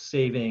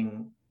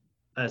saving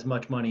as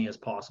much money as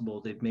possible.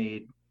 They've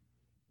made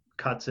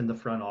cuts in the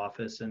front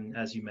office, and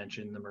as you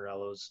mentioned, the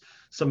Morellos,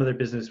 some of their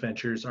business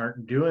ventures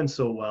aren't doing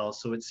so well,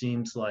 so it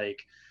seems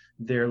like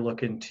they're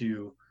looking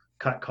to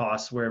cut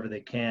costs wherever they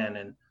can.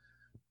 And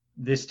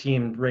this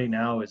team right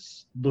now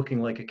is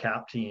looking like a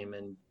cap team.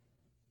 And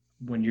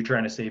when you're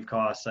trying to save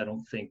costs, I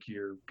don't think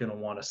you're going to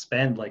want to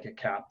spend like a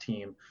cap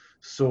team.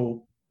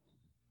 So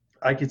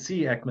I could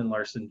see Ekman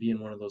Larson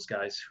being one of those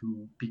guys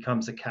who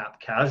becomes a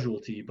cap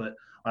casualty, but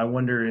I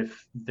wonder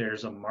if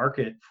there's a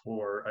market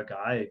for a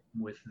guy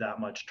with that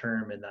much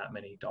term and that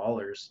many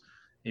dollars,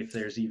 if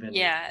there's even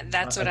Yeah,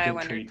 that's a what I good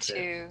wondered trade fit.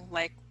 too.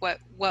 Like,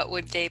 what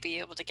would they be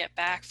able to get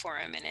back for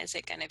him, and is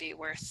it going to be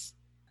worth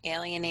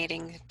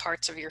alienating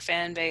parts of your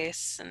fan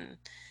base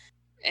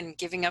and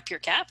giving up your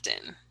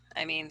captain?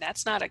 I mean,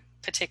 that's not a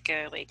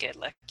particularly good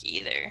look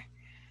either.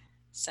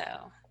 So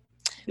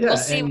we'll Yeah,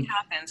 see what and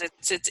happens.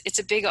 It's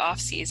a big off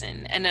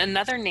season, and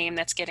another name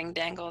that's getting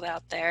dangled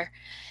out there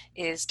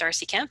is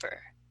Darcy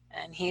Kemper,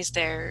 and he's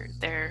their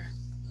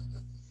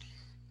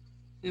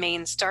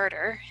main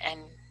starter, and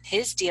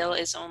his deal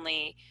is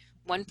only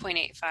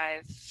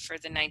 1.85 for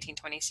the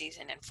 1920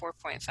 season and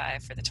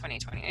 4.5 for the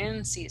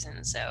 2021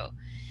 season. So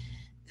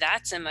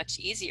that's a much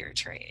easier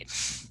trade.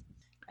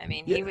 I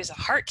mean, yeah, he was a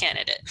Hart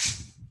candidate.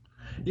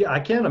 yeah, I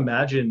can't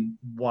imagine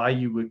why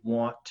you would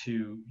want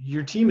to.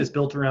 Your team is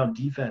built around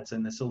defense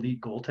and this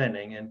elite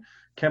goaltending, and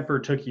Kemper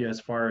took you as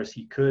far as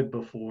he could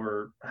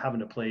before having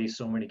to play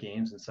so many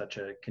games in such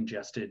a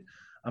congested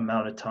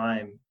amount of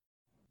time.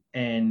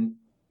 And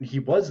he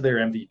was their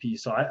MVP.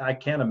 So I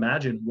can't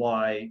imagine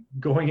why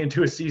going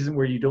into a season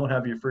where you don't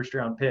have your first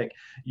round pick,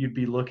 you'd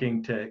be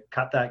looking to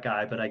cut that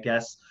guy. But I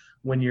guess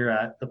when you're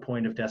at the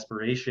point of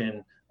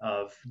desperation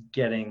of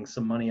getting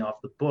some money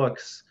off the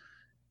books,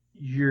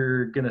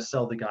 you're going to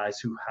sell the guys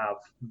who have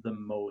the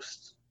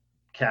most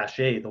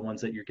cachet, the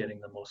ones that you're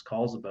getting the most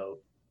calls about,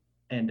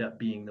 end up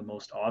being the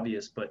most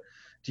obvious. But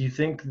do you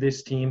think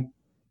this team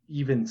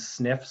even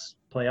sniffs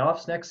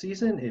playoffs next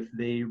season if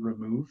they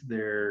remove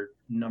their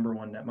number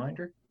one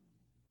netminder?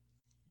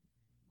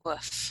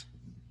 Woof.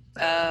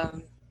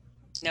 Um,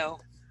 no,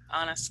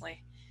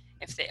 honestly.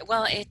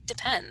 Well, it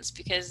depends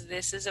because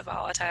this is a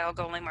volatile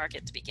goalie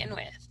market to begin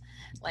with.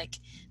 Like,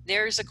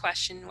 there's a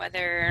question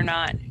whether or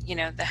not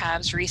the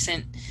Habs'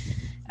 recent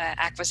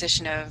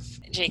acquisition of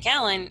Jake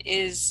Allen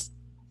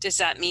does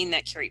that mean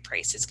that Carey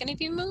Price is going to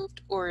be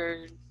moved,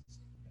 or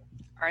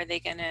are they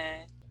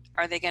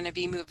gonna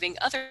be moving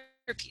other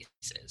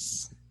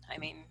pieces? I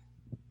mean,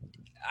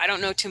 I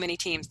don't know too many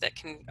teams that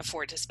can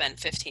afford to spend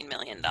 $15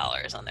 million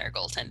on their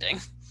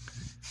goaltending.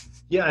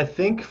 Yeah, I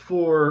think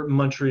for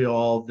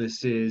Montreal,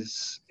 this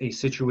is a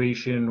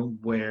situation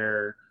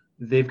where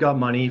they've got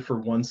money for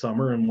one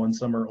summer and one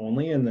summer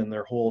only, and then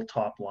their whole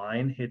top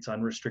line hits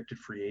unrestricted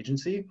free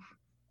agency.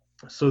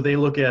 So they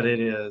look at it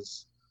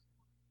as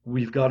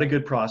we've got a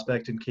good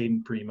prospect in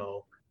Caden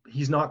Primo.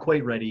 He's not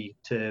quite ready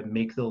to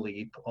make the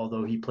leap,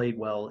 although he played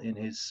well in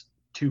his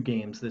 2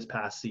 games this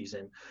past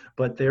season.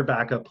 But their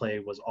backup play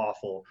was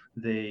awful.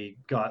 They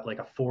got like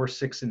a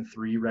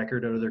 4-6-3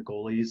 record out of their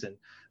goalies, and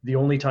the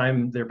only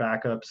time their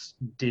backups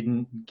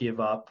didn't give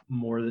up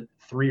more than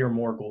 3 or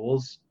more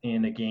goals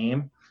in a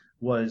game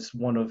was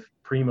one of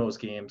Primo's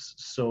games.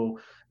 So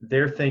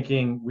they're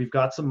thinking we've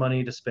got some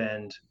money to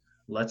spend.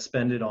 Let's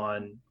spend it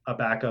on a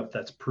backup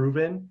that's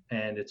proven,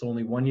 and it's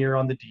only 1 year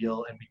on the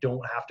deal, and we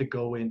don't have to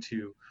go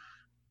into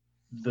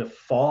the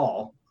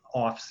fall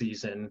off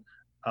season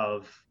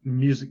of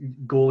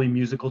goalie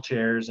musical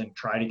chairs and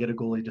try to get a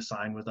goalie to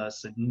sign with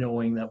us, and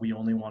knowing that we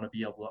only want to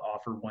be able to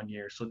offer 1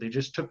 year. So they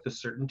just took the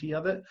certainty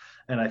of it,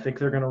 and I think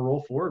they're going to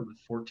roll forward with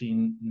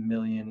 14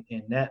 million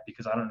in net,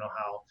 because I don't know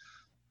how,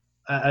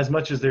 as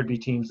much as there'd be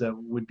teams that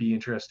would be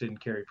interested in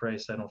Carey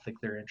Price, I don't think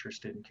they're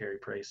interested in Carey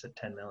Price at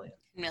 10 million.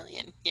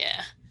 Million,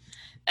 yeah,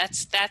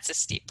 that's a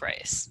steep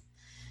price.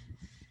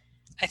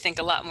 I think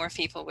a lot more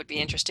people would be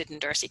interested in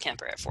Darcy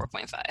Kemper at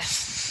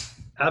 4.5.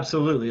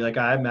 Absolutely. Like,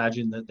 I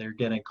imagine that they're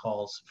getting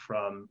calls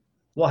from,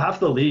 well, half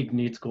the league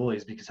needs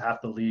goalies because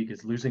half the league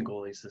is losing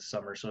goalies this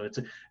summer. So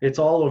it's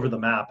all over the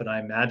map, and I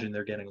imagine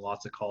they're getting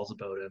lots of calls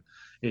about him.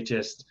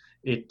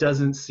 It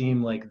doesn't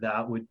seem like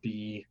that would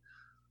be,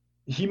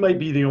 he might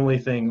be the only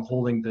thing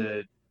holding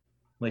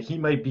he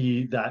might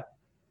be that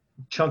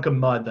chunk of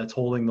mud that's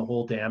holding the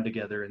whole dam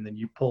together, and then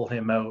you pull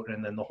him out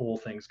and then the whole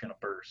thing's going to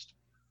burst.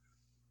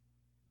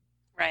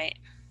 Right.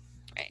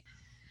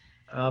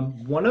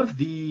 One of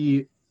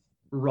the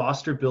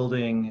roster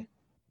building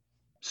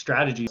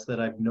strategies that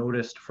I've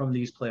noticed from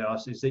these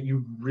playoffs is that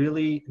you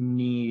really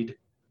need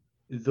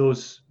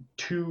those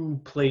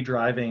 2 play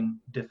driving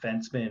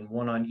defensemen,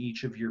 one on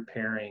each of your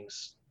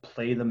pairings,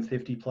 play them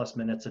 50 plus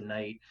minutes a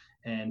night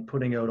and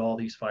putting out all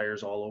these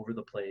fires all over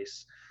the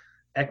place.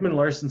 Ekman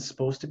Larsson's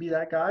supposed to be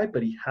that guy,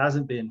 but he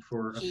hasn't been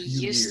for a few years.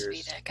 He used to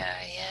be that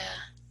guy,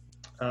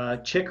 yeah.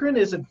 Chychrun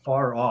isn't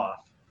far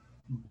off,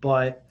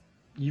 but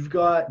you've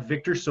got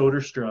Victor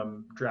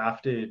Soderstrom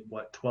drafted,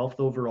 12th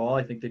overall?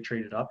 I think they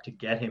traded up to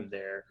get him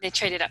there. They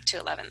traded up to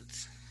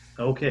 11th.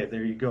 Okay,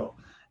 there you go.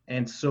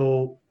 And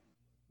so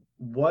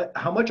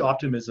how much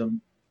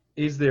optimism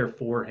is there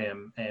for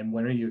him, and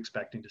when are you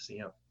expecting to see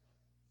him?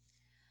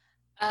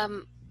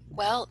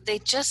 Well, they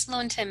just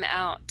loaned him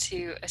out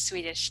to a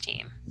Swedish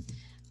team.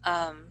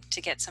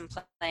 to get some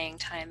playing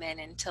time in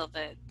until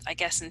the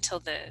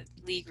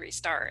league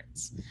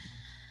restarts.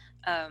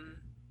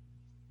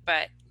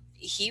 But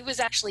he was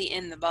actually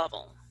in the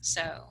bubble,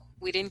 so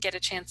we didn't get a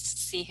chance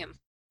to see him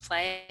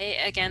play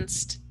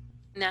against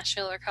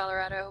Nashville or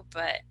Colorado,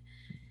 but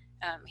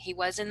he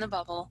was in the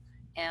bubble,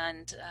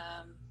 and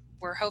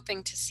we're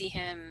hoping to see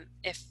him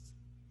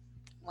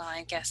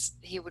I guess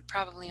he would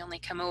probably only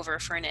come over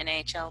for an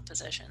NHL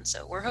position,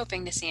 so we're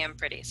hoping to see him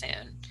pretty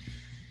soon.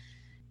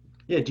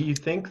 Yeah, do you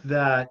think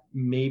that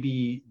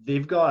maybe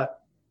they've got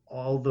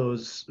all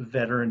those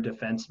veteran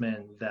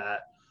defensemen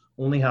that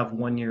only have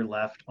 1 year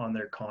left on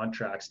their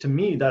contracts? To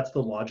me, that's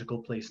the logical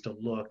place to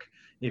look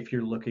if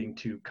you're looking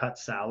to cut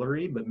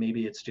salary, but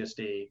maybe it's just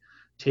a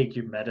take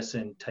your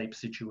medicine type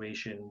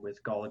situation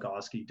with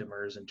Goligoski,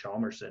 Demers, and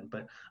Chalmerson.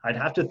 But I'd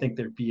have to think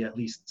there'd be at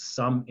least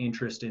some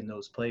interest in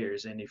those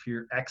players. And if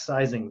you're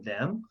excising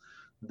them,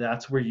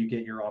 that's where you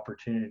get your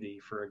opportunity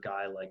for a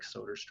guy like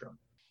Soderstrom.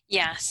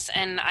 Yes,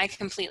 and I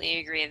completely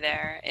agree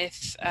there.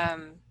 If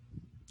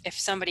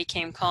somebody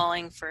came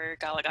calling for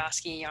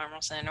Goligoski,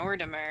 Yarmelson, or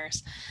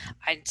Demers,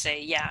 I'd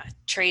say, yeah,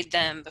 trade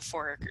them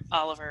before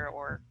Oliver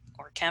or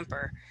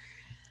Kemper.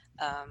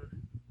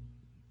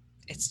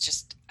 It's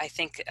just, I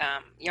think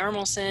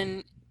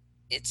Yarmelson,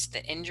 it's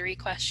the injury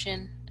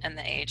question and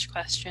the age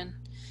question.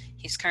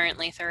 He's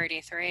currently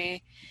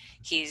 33.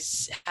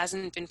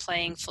 Hasn't been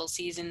playing full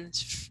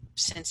seasons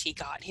since he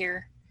got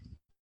here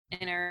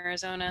in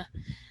Arizona.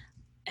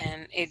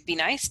 And it'd be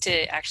nice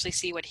to actually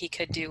see what he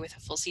could do with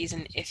a full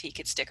season if he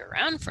could stick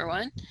around for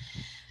one.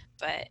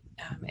 But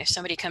if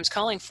somebody comes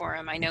calling for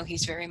him, I know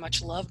he's very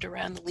much loved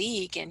around the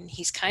league, and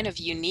he's kind of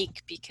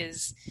unique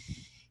because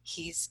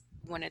he's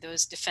one of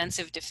those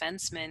defensive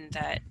defensemen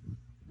that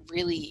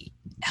really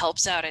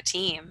helps out a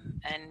team,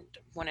 and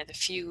one of the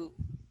few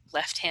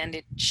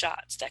left-handed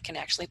shots that can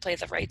actually play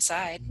the right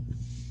side.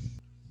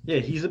 Yeah,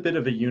 he's a bit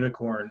of a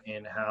unicorn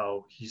in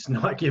how he's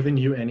not giving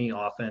you any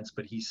offense,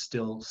 but he's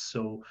still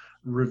so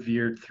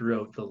revered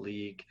throughout the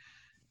league.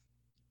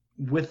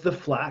 With the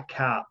flat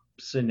cap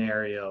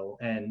scenario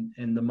and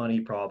the money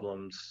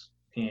problems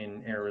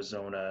in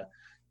Arizona,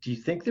 do you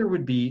think there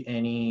would be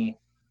any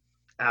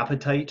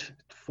appetite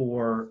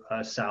for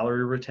a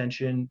salary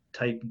retention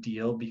type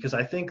deal? Because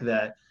I think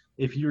that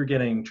if you were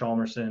getting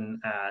Chalmerson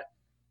at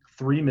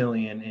 3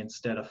 million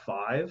instead of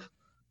 5,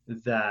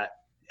 that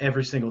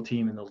every single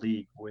team in the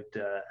league would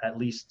at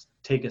least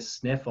take a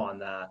sniff on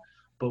that.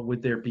 But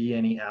would there be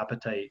any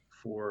appetite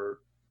for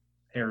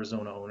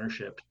Arizona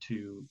ownership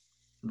to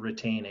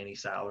retain any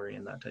salary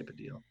in that type of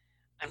deal?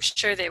 I'm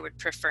sure they would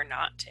prefer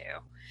not to,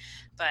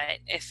 but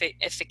if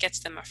it gets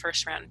them a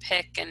first round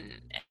pick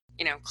and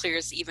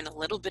clears even a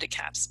little bit of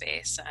cap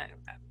space,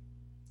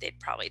 they'd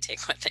probably take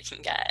what they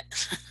can get.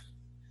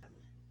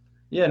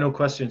 Yeah, no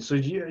question. So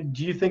do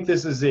you think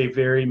this is a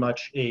very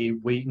much a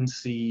wait and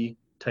see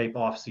type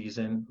off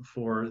season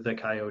for the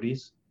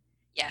Coyotes?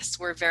 Yes,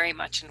 we're very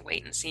much in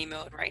wait and see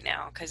mode right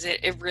now because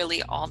it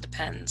really all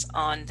depends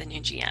on the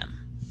new GM.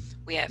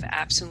 We have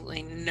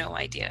absolutely no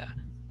idea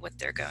what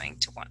they're going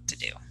to want to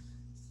do.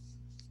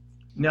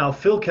 Now,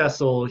 Phil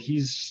Kessel,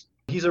 he's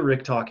a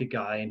Rick Tocchet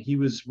guy, and he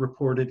was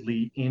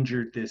reportedly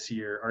injured this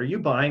year. Are you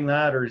buying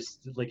that, or is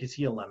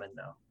he a lemon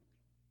now?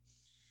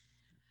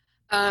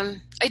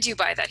 I do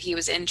buy that he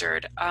was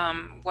injured.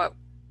 What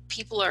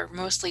people are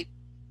mostly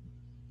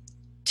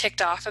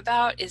ticked off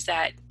about is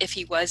that if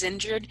he was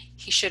injured,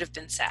 he should have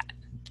been sat.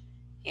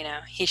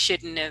 He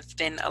shouldn't have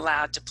been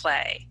allowed to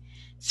play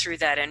through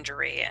that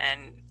injury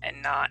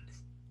and not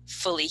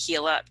fully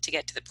heal up to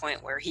get to the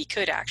point where he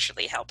could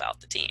actually help out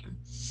the team.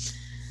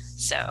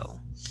 So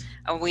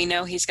we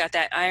know he's got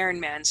that Iron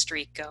Man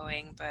streak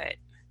going, but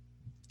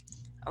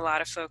a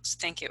lot of folks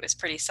think it was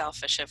pretty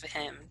selfish of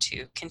him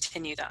to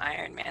continue the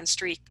Iron Man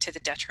streak to the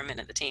detriment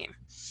of the team.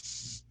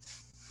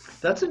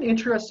 That's an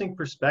interesting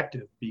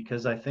perspective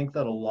because I think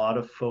that a lot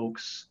of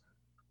folks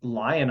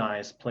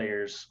lionize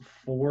players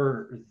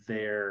for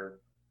their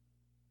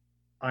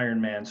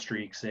Iron Man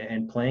streaks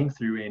and playing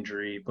through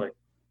injury, but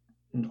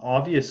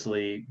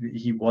obviously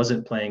he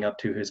wasn't playing up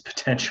to his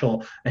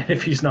potential. And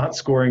if he's not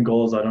scoring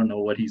goals, I don't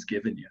know what he's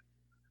given you.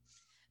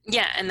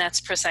 Yeah, and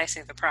that's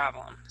precisely the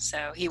problem.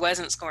 So he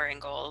wasn't scoring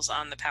goals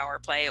on the power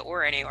play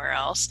or anywhere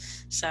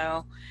else.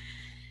 So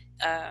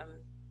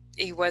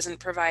he wasn't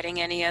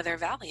providing any other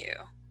value.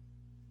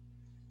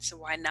 So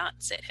why not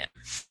sit him?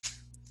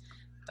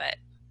 But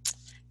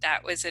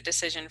that was a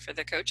decision for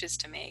the coaches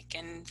to make,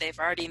 and they've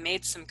already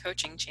made some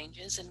coaching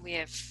changes, and we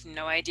have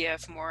no idea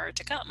if more are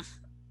to come.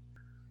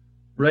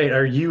 Right.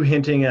 Are you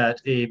hinting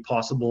at a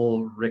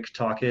possible Rick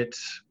Tocchet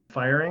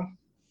firing?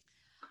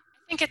 I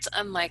think it's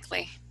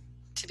unlikely,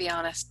 to be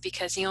honest,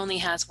 because he only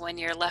has 1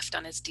 year left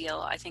on his deal.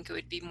 I think it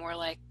would be more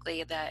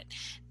likely that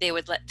they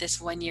would let this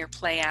 1 year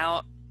play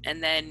out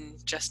and then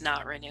just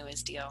not renew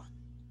his deal.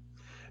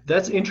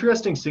 That's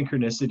interesting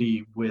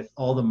synchronicity with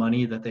all the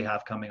money that they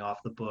have coming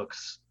off the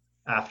books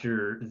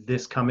after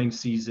this coming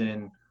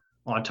season,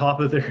 on top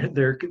of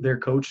their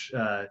coach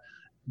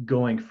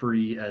going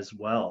free as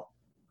well.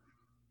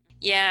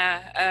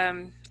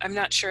 Yeah, I'm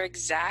not sure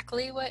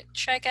exactly what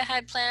Shrika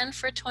had planned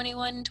for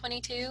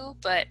 21-22,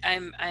 but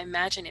I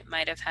imagine it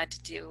might have had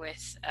to do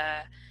with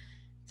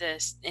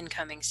the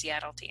incoming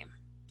Seattle team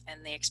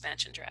and the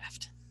expansion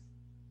draft.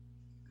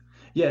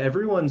 Yeah,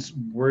 everyone's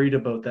worried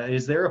about that.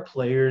 Is there a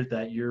player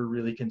that you're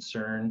really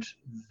concerned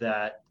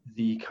that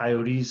the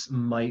Coyotes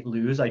might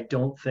lose? I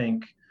don't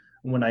think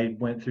when I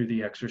went through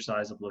the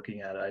exercise of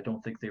looking at it, I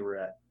don't think they were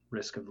at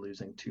risk of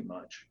losing too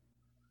much.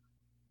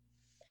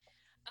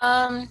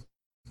 Um,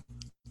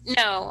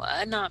 no,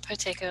 not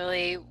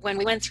particularly. When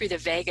we went through the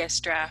Vegas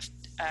draft,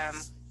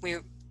 we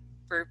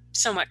were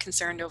somewhat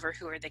concerned over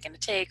who are they going to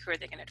take, who are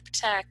they going to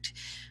protect,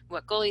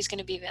 what goalie is going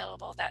to be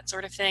available, that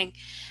sort of thing.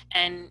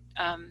 And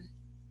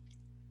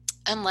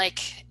unlike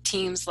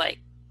teams like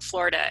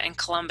Florida and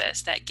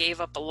Columbus that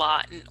gave up a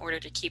lot in order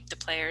to keep the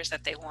players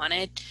that they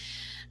wanted,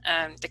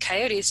 the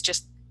Coyotes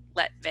just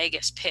let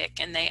Vegas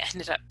pick, and they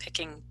ended up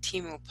picking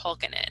Teemu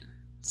Pulkkinen.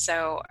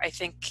 So I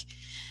think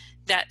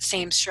that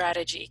same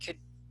strategy could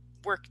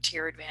work to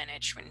your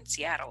advantage in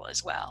Seattle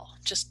as well.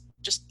 Just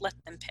let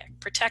them pick.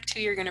 Protect who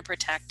you're going to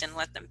protect and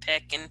let them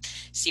pick and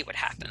see what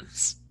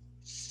happens.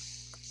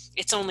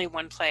 It's only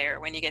one player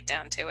when you get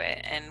down to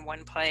it, and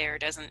one player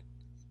doesn't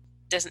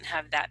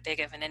have that big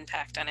of an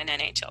impact on an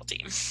NHL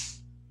team.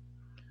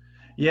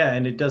 Yeah,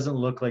 and it doesn't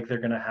look like they're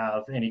going to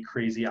have any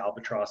crazy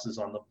albatrosses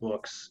on the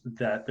books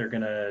that they're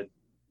going to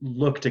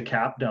look to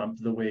cap dump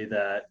the way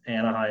that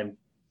Anaheim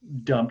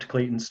dumped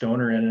Clayton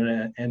Stoner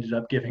and ended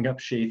up giving up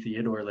Shea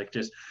Theodore. Like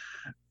just,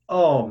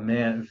 oh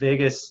man,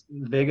 Vegas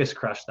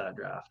crushed that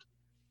draft.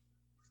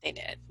 They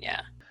did,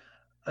 yeah.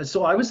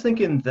 So I was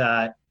thinking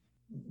that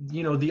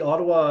the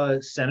Ottawa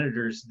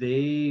Senators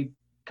they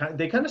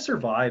kind of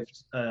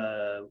survived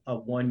a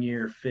 1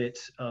 year fit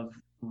of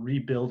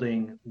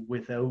rebuilding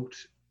without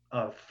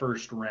a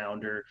first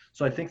rounder.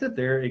 So I think that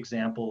their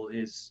example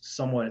is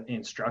somewhat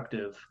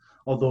instructive,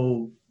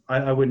 although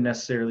I wouldn't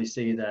necessarily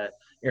say that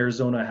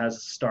Arizona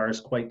has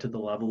stars quite to the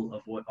level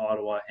of what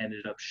Ottawa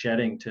ended up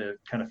shedding to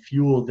kind of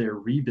fuel their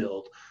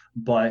rebuild.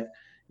 But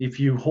if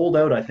you hold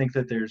out, I think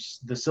that there's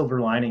the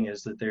silver lining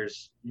is that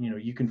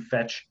you can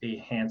fetch a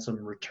handsome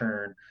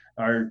return.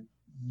 Are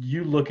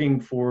you looking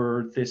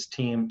for this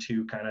team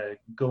to kind of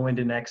go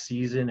into next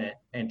season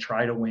and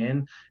try to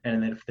win?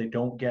 And then if they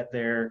don't get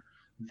there,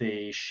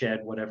 they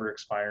shed whatever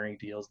expiring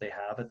deals they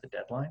have at the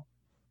deadline?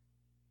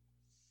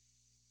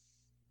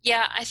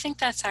 Yeah, I think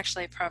that's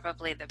actually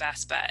probably the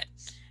best bet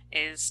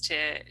is to,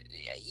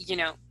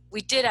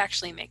 we did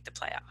actually make the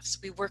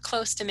playoffs. We were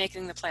close to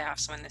making the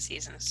playoffs when the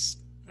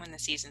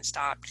season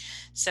stopped.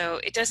 So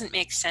it doesn't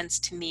make sense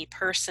to me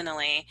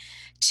personally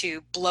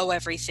to blow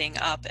everything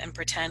up and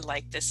pretend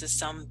like this is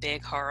some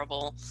big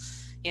horrible,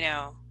 you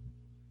know,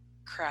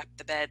 crap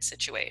the bed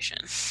situation.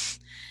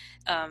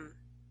 um,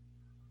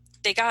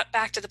 they got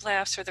back to the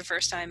playoffs for the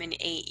first time in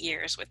 8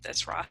 years with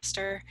this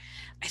roster.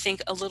 I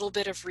think a little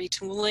bit of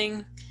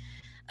retooling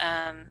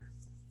um,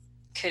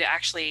 could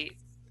actually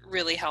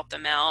really help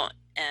them out.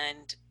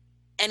 And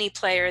any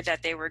player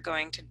that they were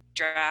going to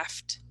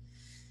draft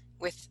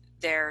with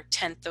their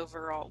 10th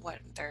overall,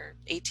 their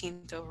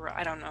 18th overall,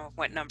 I don't know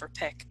what number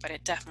pick, but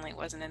it definitely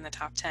wasn't in the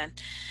top 10,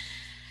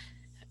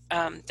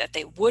 that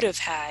they would have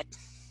had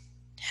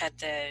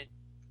the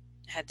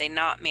had they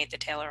not made the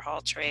Taylor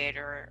Hall trade,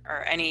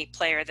 or any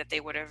player that they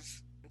would have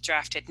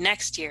drafted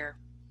next year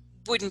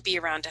wouldn't be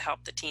around to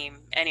help the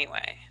team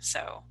anyway.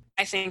 So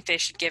I think they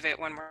should give it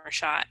one more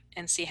shot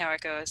and see how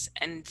it goes.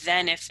 And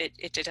then if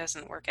it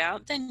doesn't work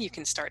out, then you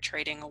can start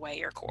trading away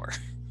your core.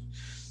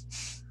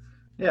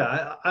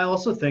 Yeah, I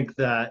also think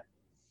that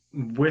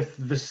with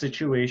the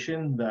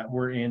situation that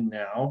we're in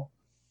now,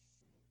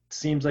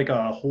 seems like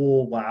a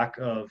whole whack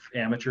of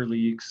amateur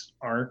leagues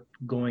aren't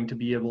going to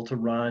be able to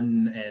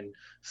run, and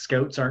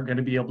scouts aren't going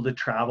to be able to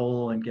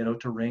travel and get out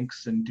to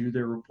rinks and do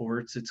their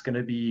reports. It's going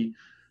to be,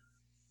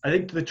 I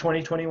think the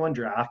 2021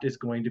 draft is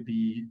going to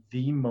be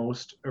the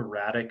most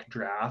erratic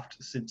draft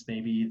since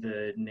maybe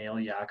the Nail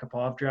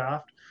Yakupov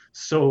draft.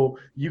 So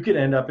you could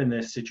end up in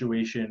this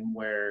situation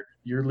where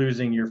you're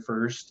losing your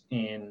first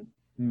in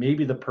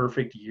maybe the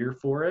perfect year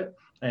for it.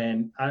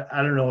 And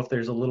I don't know if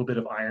there's a little bit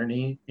of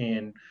irony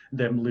in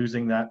them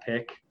losing that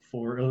pick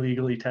for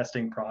illegally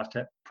testing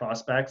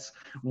prospects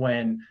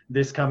when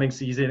this coming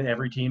season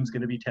every team's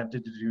going to be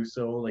tempted to do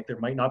so. Like there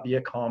might not be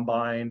a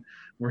combine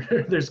where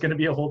there's going to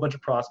be a whole bunch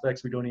of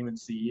prospects we don't even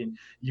see, and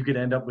you could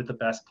end up with the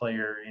best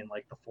player in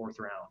like the fourth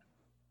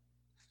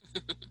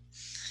round.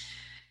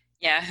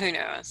 Yeah, who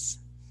knows?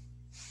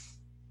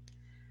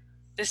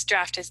 This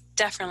draft is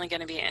definitely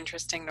going to be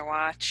interesting to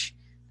watch,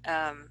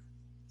 um,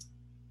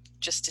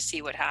 just to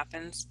see what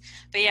happens.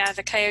 But yeah,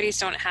 the Coyotes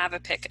don't have a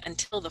pick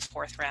until the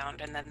fourth round,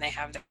 and then they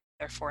have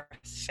their fourth,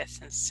 fifth,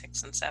 and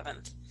sixth and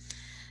seventh.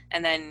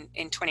 And then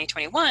in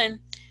 2021,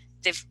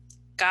 they've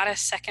got a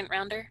second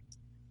rounder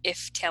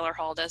if Taylor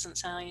Hall doesn't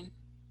sign.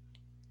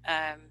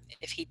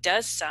 If he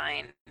does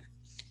sign,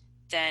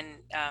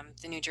 then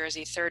the New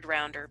Jersey third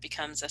rounder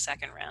becomes a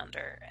second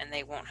rounder, and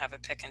they won't have a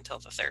pick until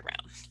the third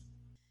round.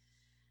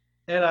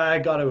 And I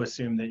got to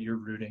assume that you're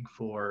rooting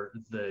for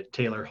the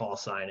Taylor Hall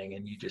signing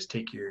and you just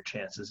take your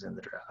chances in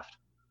the draft.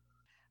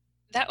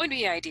 That would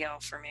be ideal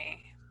for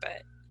me,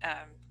 but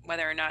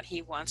whether or not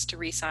he wants to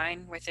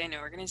re-sign with an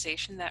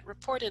organization that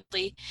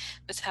reportedly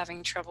was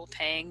having trouble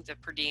paying the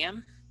per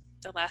diem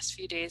the last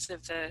few days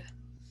of the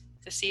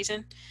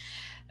season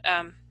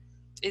um,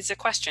 is a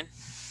question.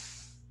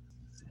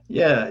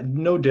 Yeah,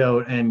 no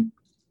doubt. And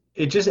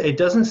it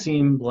doesn't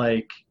seem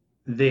like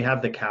they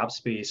have the cap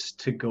space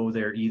to go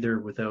there either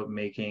without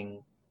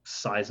making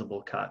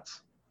sizable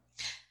cuts.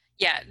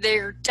 Yeah,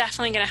 they're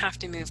definitely going to have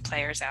to move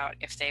players out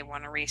if they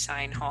want to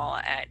re-sign Hall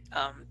at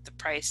the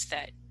price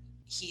that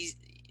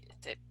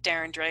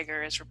Darren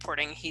Dreger is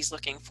reporting he's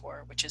looking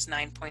for, which is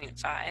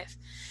 9.5.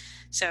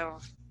 So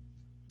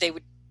they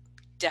would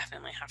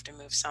definitely have to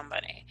move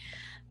somebody.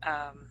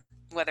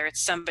 Whether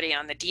it's somebody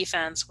on the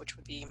defense, which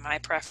would be my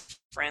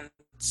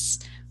preference,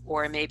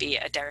 or maybe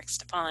a Derek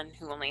Stepan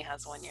who only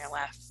has 1 year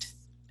left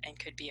and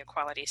could be a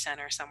quality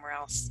center somewhere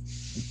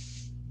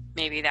else.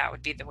 Maybe that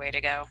would be the way to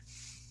go.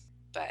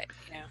 But,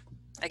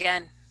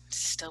 again,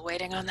 still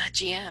waiting on that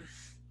GM.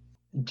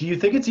 Do you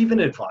think it's even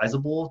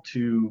advisable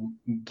to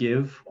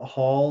give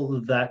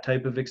Hall that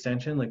type of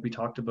extension? Like we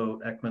talked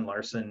about Ekman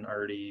Larson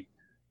already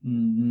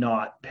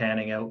not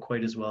panning out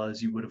quite as well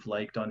as you would have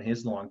liked on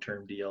his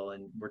long-term deal.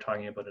 And we're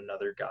talking about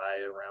another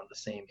guy around the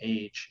same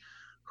age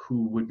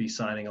who would be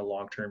signing a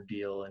long-term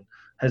deal and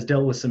has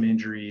dealt with some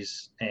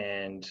injuries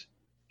and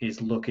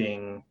is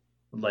looking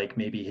like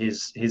maybe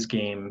his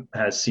game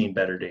has seen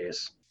better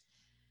days.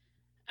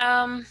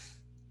 Um,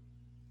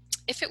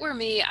 if it were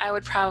me, I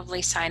would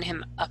probably sign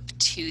him up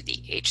to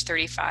the age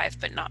 35,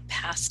 but not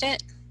past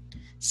it.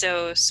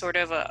 So sort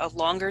of a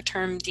longer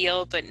term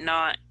deal, but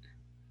not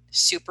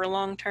super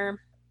long term,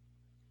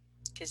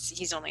 because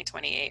he's only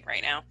 28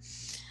 right now.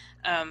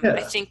 I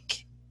Yeah.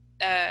 think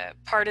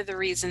part of the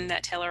reason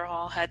that Taylor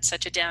Hall had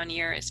such a down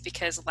year is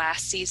because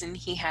last season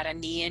he had a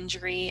knee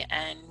injury,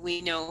 and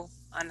we know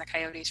on the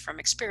Coyotes from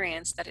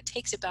experience that it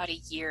takes about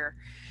a year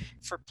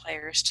for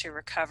players to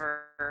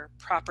recover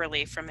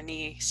properly from a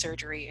knee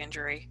surgery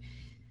injury.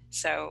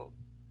 So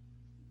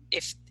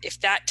if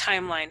that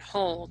timeline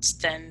holds,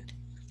 then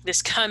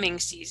this coming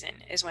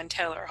season is when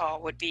Taylor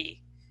Hall would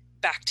be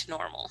back to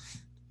normal.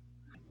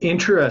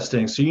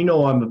 Interesting. So you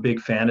know I'm a big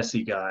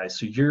fantasy guy.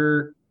 So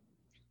you're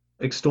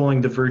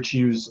extolling the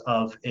virtues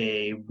of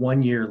a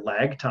 1 year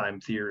lag time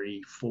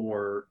theory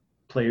for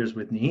players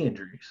with knee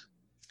injuries.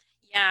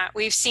 Yeah,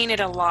 we've seen it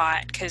a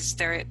lot because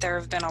there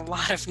have been a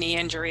lot of knee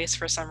injuries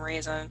for some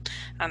reason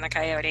on the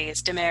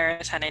Coyotes.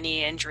 Damaris had a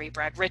knee injury,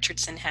 Brad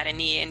Richardson had a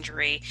knee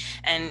injury,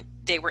 and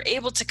they were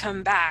able to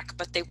come back,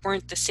 but they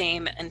weren't the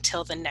same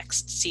until the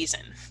next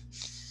season.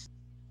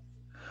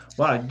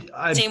 Wow.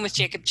 Same with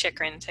Jacob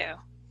Chikrin too.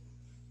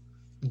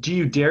 Do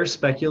you dare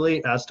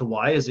speculate as to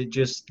why? Is it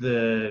just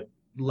the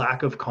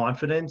lack of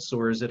confidence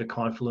or is it a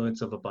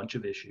confluence of a bunch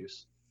of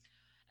issues?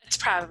 It's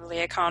probably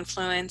a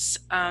confluence.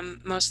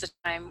 Most of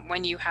the time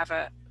when you have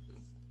a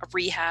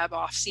rehab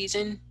off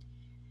season,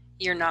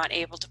 you're not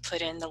able to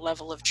put in the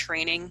level of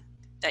training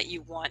that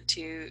you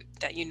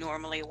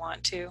normally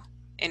want to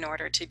in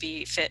order to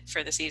be fit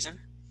for the season.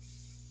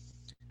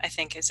 I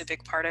think is a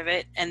big part of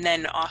it. And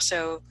then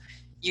also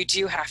you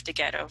do have to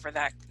get over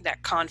that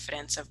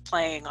confidence of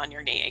playing on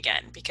your knee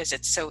again because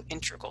it's so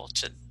integral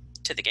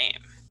to the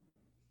game.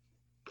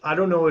 I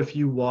don't know if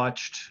you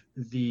watched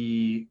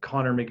the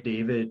Connor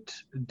McDavid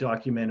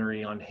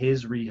documentary on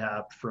his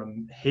rehab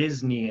from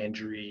his knee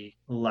injury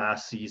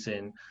last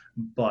season,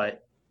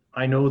 but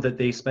I know that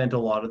they spent a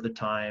lot of the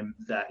time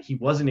that he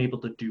wasn't able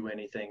to do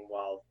anything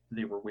while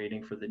they were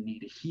waiting for the knee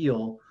to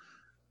heal,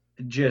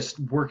 just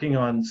working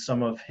on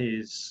some of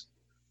his,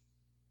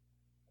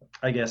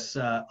 I guess,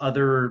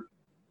 other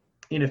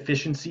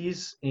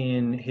inefficiencies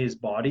in his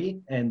body.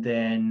 And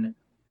then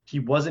he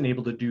wasn't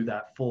able to do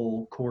that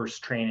full course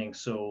training.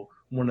 So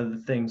one of the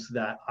things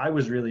that I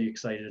was really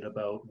excited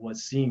about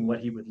was seeing what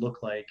he would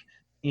look like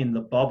in the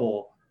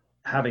bubble,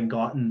 having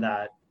gotten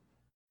that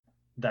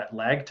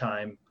lag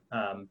time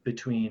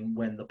between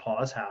when the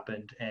pause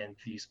happened and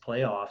these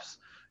playoffs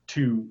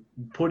to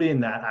put in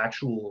that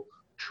actual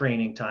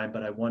training time.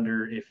 But I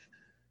wonder if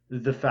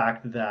the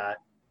fact that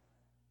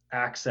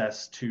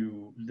access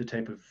to the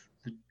type of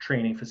the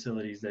training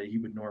facilities that he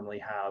would normally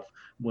have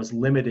was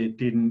limited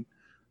didn't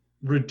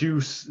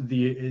reduce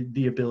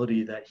the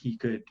ability that he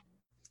could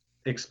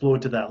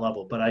explode to that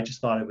level. But I just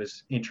thought it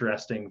was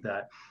interesting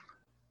that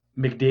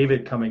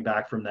McDavid coming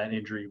back from that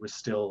injury was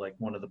still like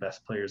one of the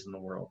best players in the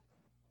world.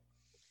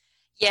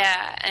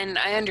 Yeah, and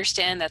I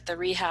understand that the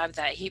rehab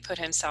that he put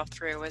himself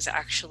through was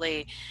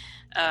actually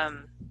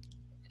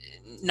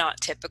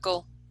not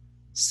typical.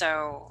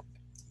 So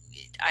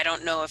I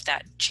don't know if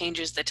that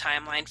changes the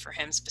timeline for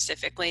him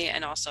specifically.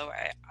 And also,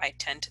 I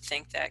tend to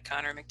think that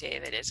Connor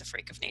McDavid is a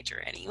freak of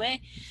nature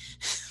anyway.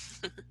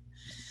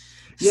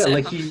 Yeah, So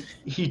like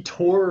he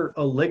tore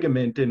a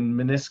ligament and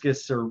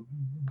meniscus or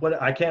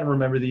what, I can't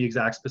remember the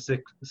exact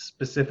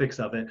specifics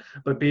of it,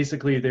 but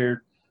basically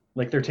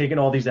Like they're taking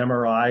all these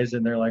MRIs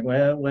and they're like,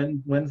 well,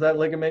 when's that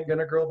ligament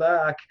gonna grow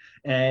back?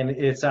 And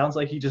it sounds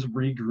like he just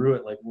regrew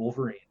it like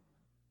Wolverine.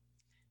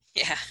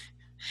 Yeah.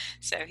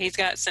 So he's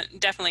got some,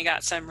 definitely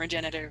got some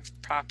regenerative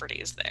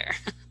properties there.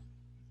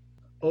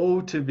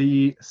 Oh, to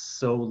be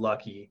so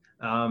lucky.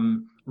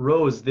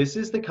 Rose, this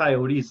is the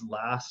Coyotes'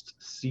 last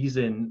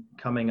season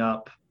coming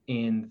up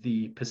in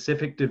the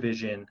Pacific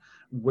Division.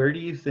 Where do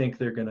you think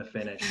they're going to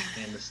finish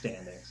in the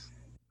standings?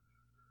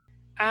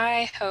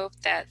 I hope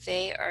that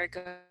they are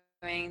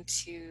going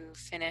to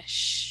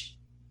finish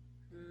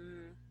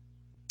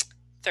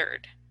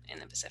third in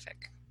the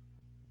Pacific,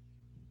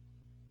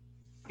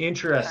 behind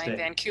Interesting.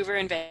 Vancouver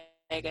and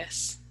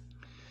Vegas.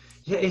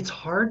 Yeah, it's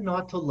hard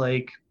not to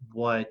like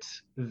what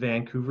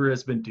Vancouver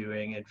has been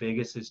doing, and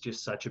Vegas is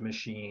just such a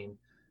machine.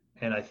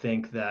 And I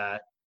think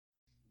that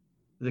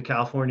the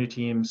California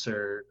teams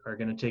are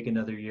going to take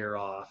another year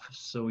off.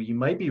 So you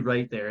might be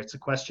right there. It's a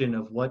question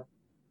of what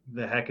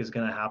the heck is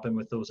going to happen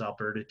with those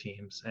Alberta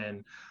teams.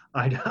 And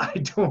I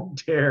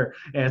don't dare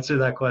answer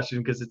that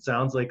question because it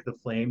sounds like the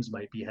Flames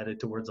might be headed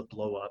towards a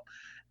blow up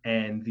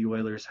and the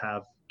Oilers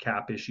have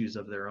cap issues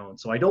of their own.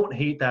 So I don't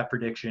hate that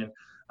prediction.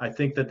 I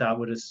think that that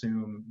would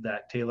assume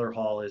that Taylor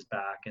Hall is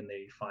back and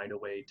they find a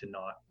way to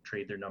not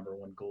trade their number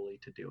one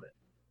goalie to do it.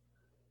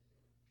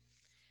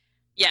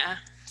 Yeah,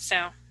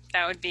 so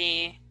that would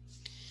be,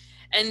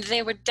 and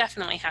they would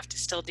definitely have to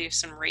still do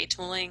some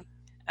retooling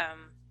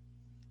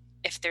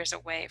if there's a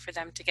way for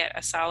them to get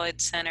a solid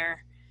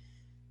center.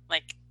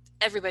 Like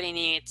everybody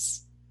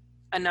needs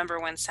a number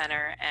one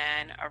center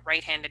and a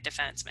right-handed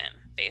defenseman,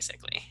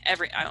 basically.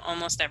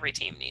 Almost every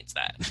team needs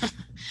that.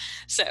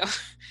 So,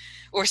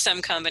 or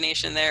some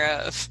combination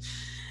thereof.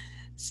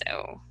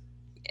 So,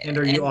 And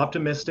are you and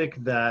optimistic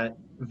that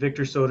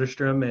Victor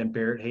Soderstrom and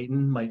Barrett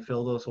Hayton might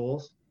fill those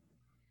holes?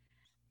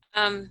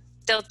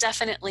 they'll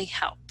definitely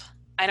help.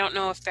 I don't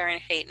know if Baron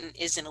Hayton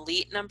is an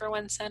elite number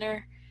one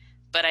center,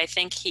 but I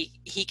think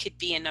he could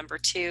be a number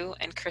two,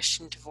 and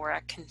Christian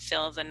Dvorak can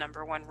fill the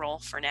number one role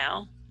for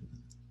now.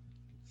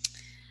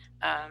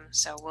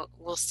 So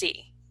we'll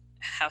see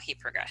how he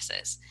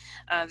progresses.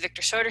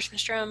 Victor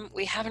Soderstrom,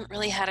 we haven't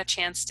really had a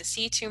chance to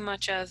see too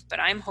much of, but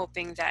I'm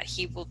hoping that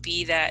he will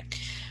be that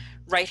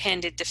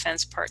right-handed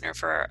defense partner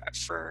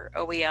for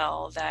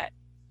OEL that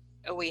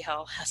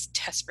OEL has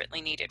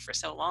desperately needed for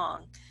so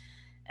long.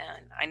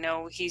 And I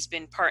know he's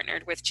been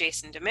partnered with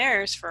Jason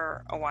Demers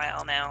for a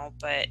while now,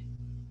 but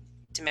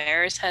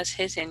Demers has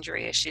his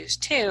injury issues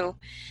too.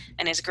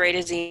 And as great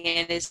as he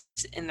is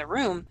in the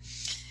room,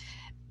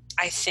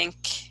 I think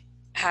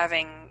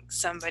having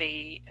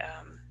somebody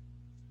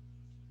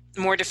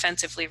more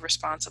defensively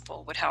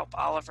responsible would help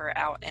Oliver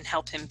out and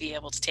help him be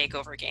able to take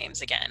over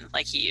games again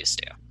like he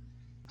used to.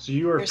 So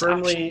you are There's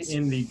firmly options.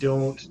 in the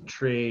don't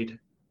trade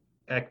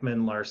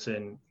Ekman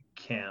Larson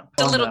camp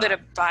A on little bit that.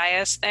 of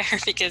bias there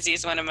because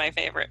he's one of my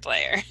favorite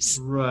players.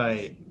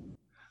 Right,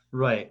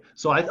 right.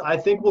 So I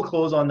think we'll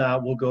close on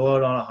that. We'll go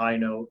out on a high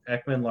note.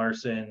 Ekman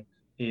Larson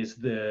is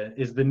the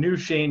new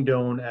Shane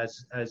Doan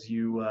as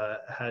you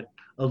had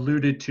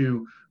alluded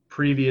to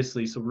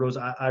previously. So Rose,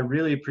 I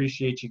really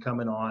appreciate you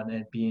coming on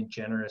and being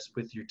generous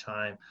with your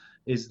time.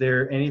 Is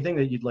there anything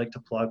that you'd like to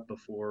plug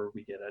before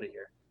we get out of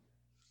here?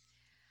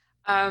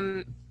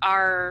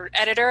 Our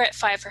editor at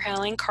Five for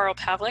Howling, Carl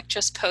Pavlik,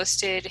 just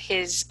posted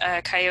his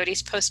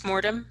Coyotes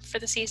postmortem for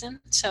the season.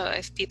 So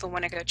if people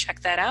want to go check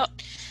that out,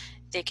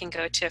 they can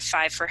go to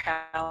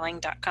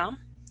fiveforhowling.com,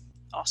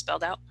 all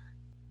spelled out.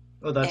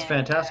 Oh, that's And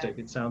fantastic.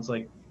 It sounds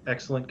like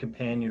excellent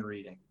companion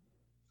reading.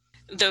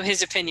 though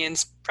his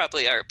opinions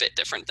probably are a bit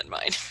different than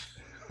mine.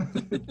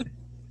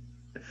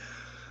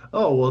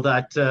 Oh, well,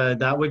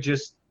 that would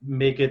just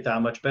make it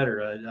that much better,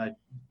 a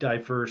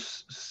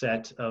diverse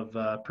set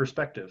of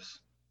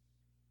perspectives.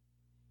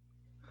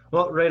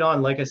 Well, right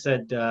on. Like I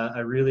said, I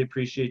really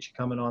appreciate you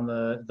coming on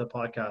the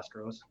podcast,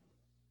 Rose.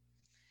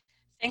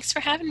 Thanks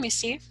for having me,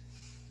 Steve.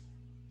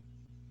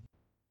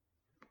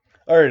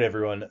 All right,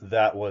 everyone,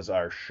 that was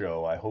our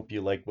show. I hope you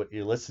liked what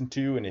you listened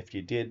to, and if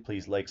you did,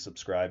 please like,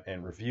 subscribe,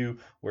 and review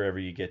wherever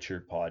you get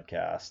your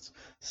podcasts.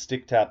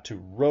 Stick tap to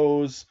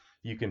Rose.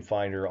 You can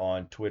find her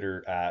on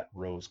Twitter at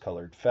Rose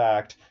Colored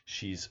Fact.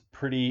 She's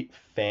pretty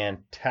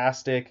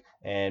fantastic,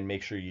 and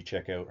make sure you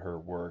check out her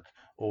work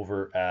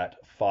over at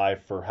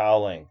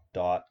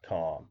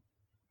fiveforhowling.com.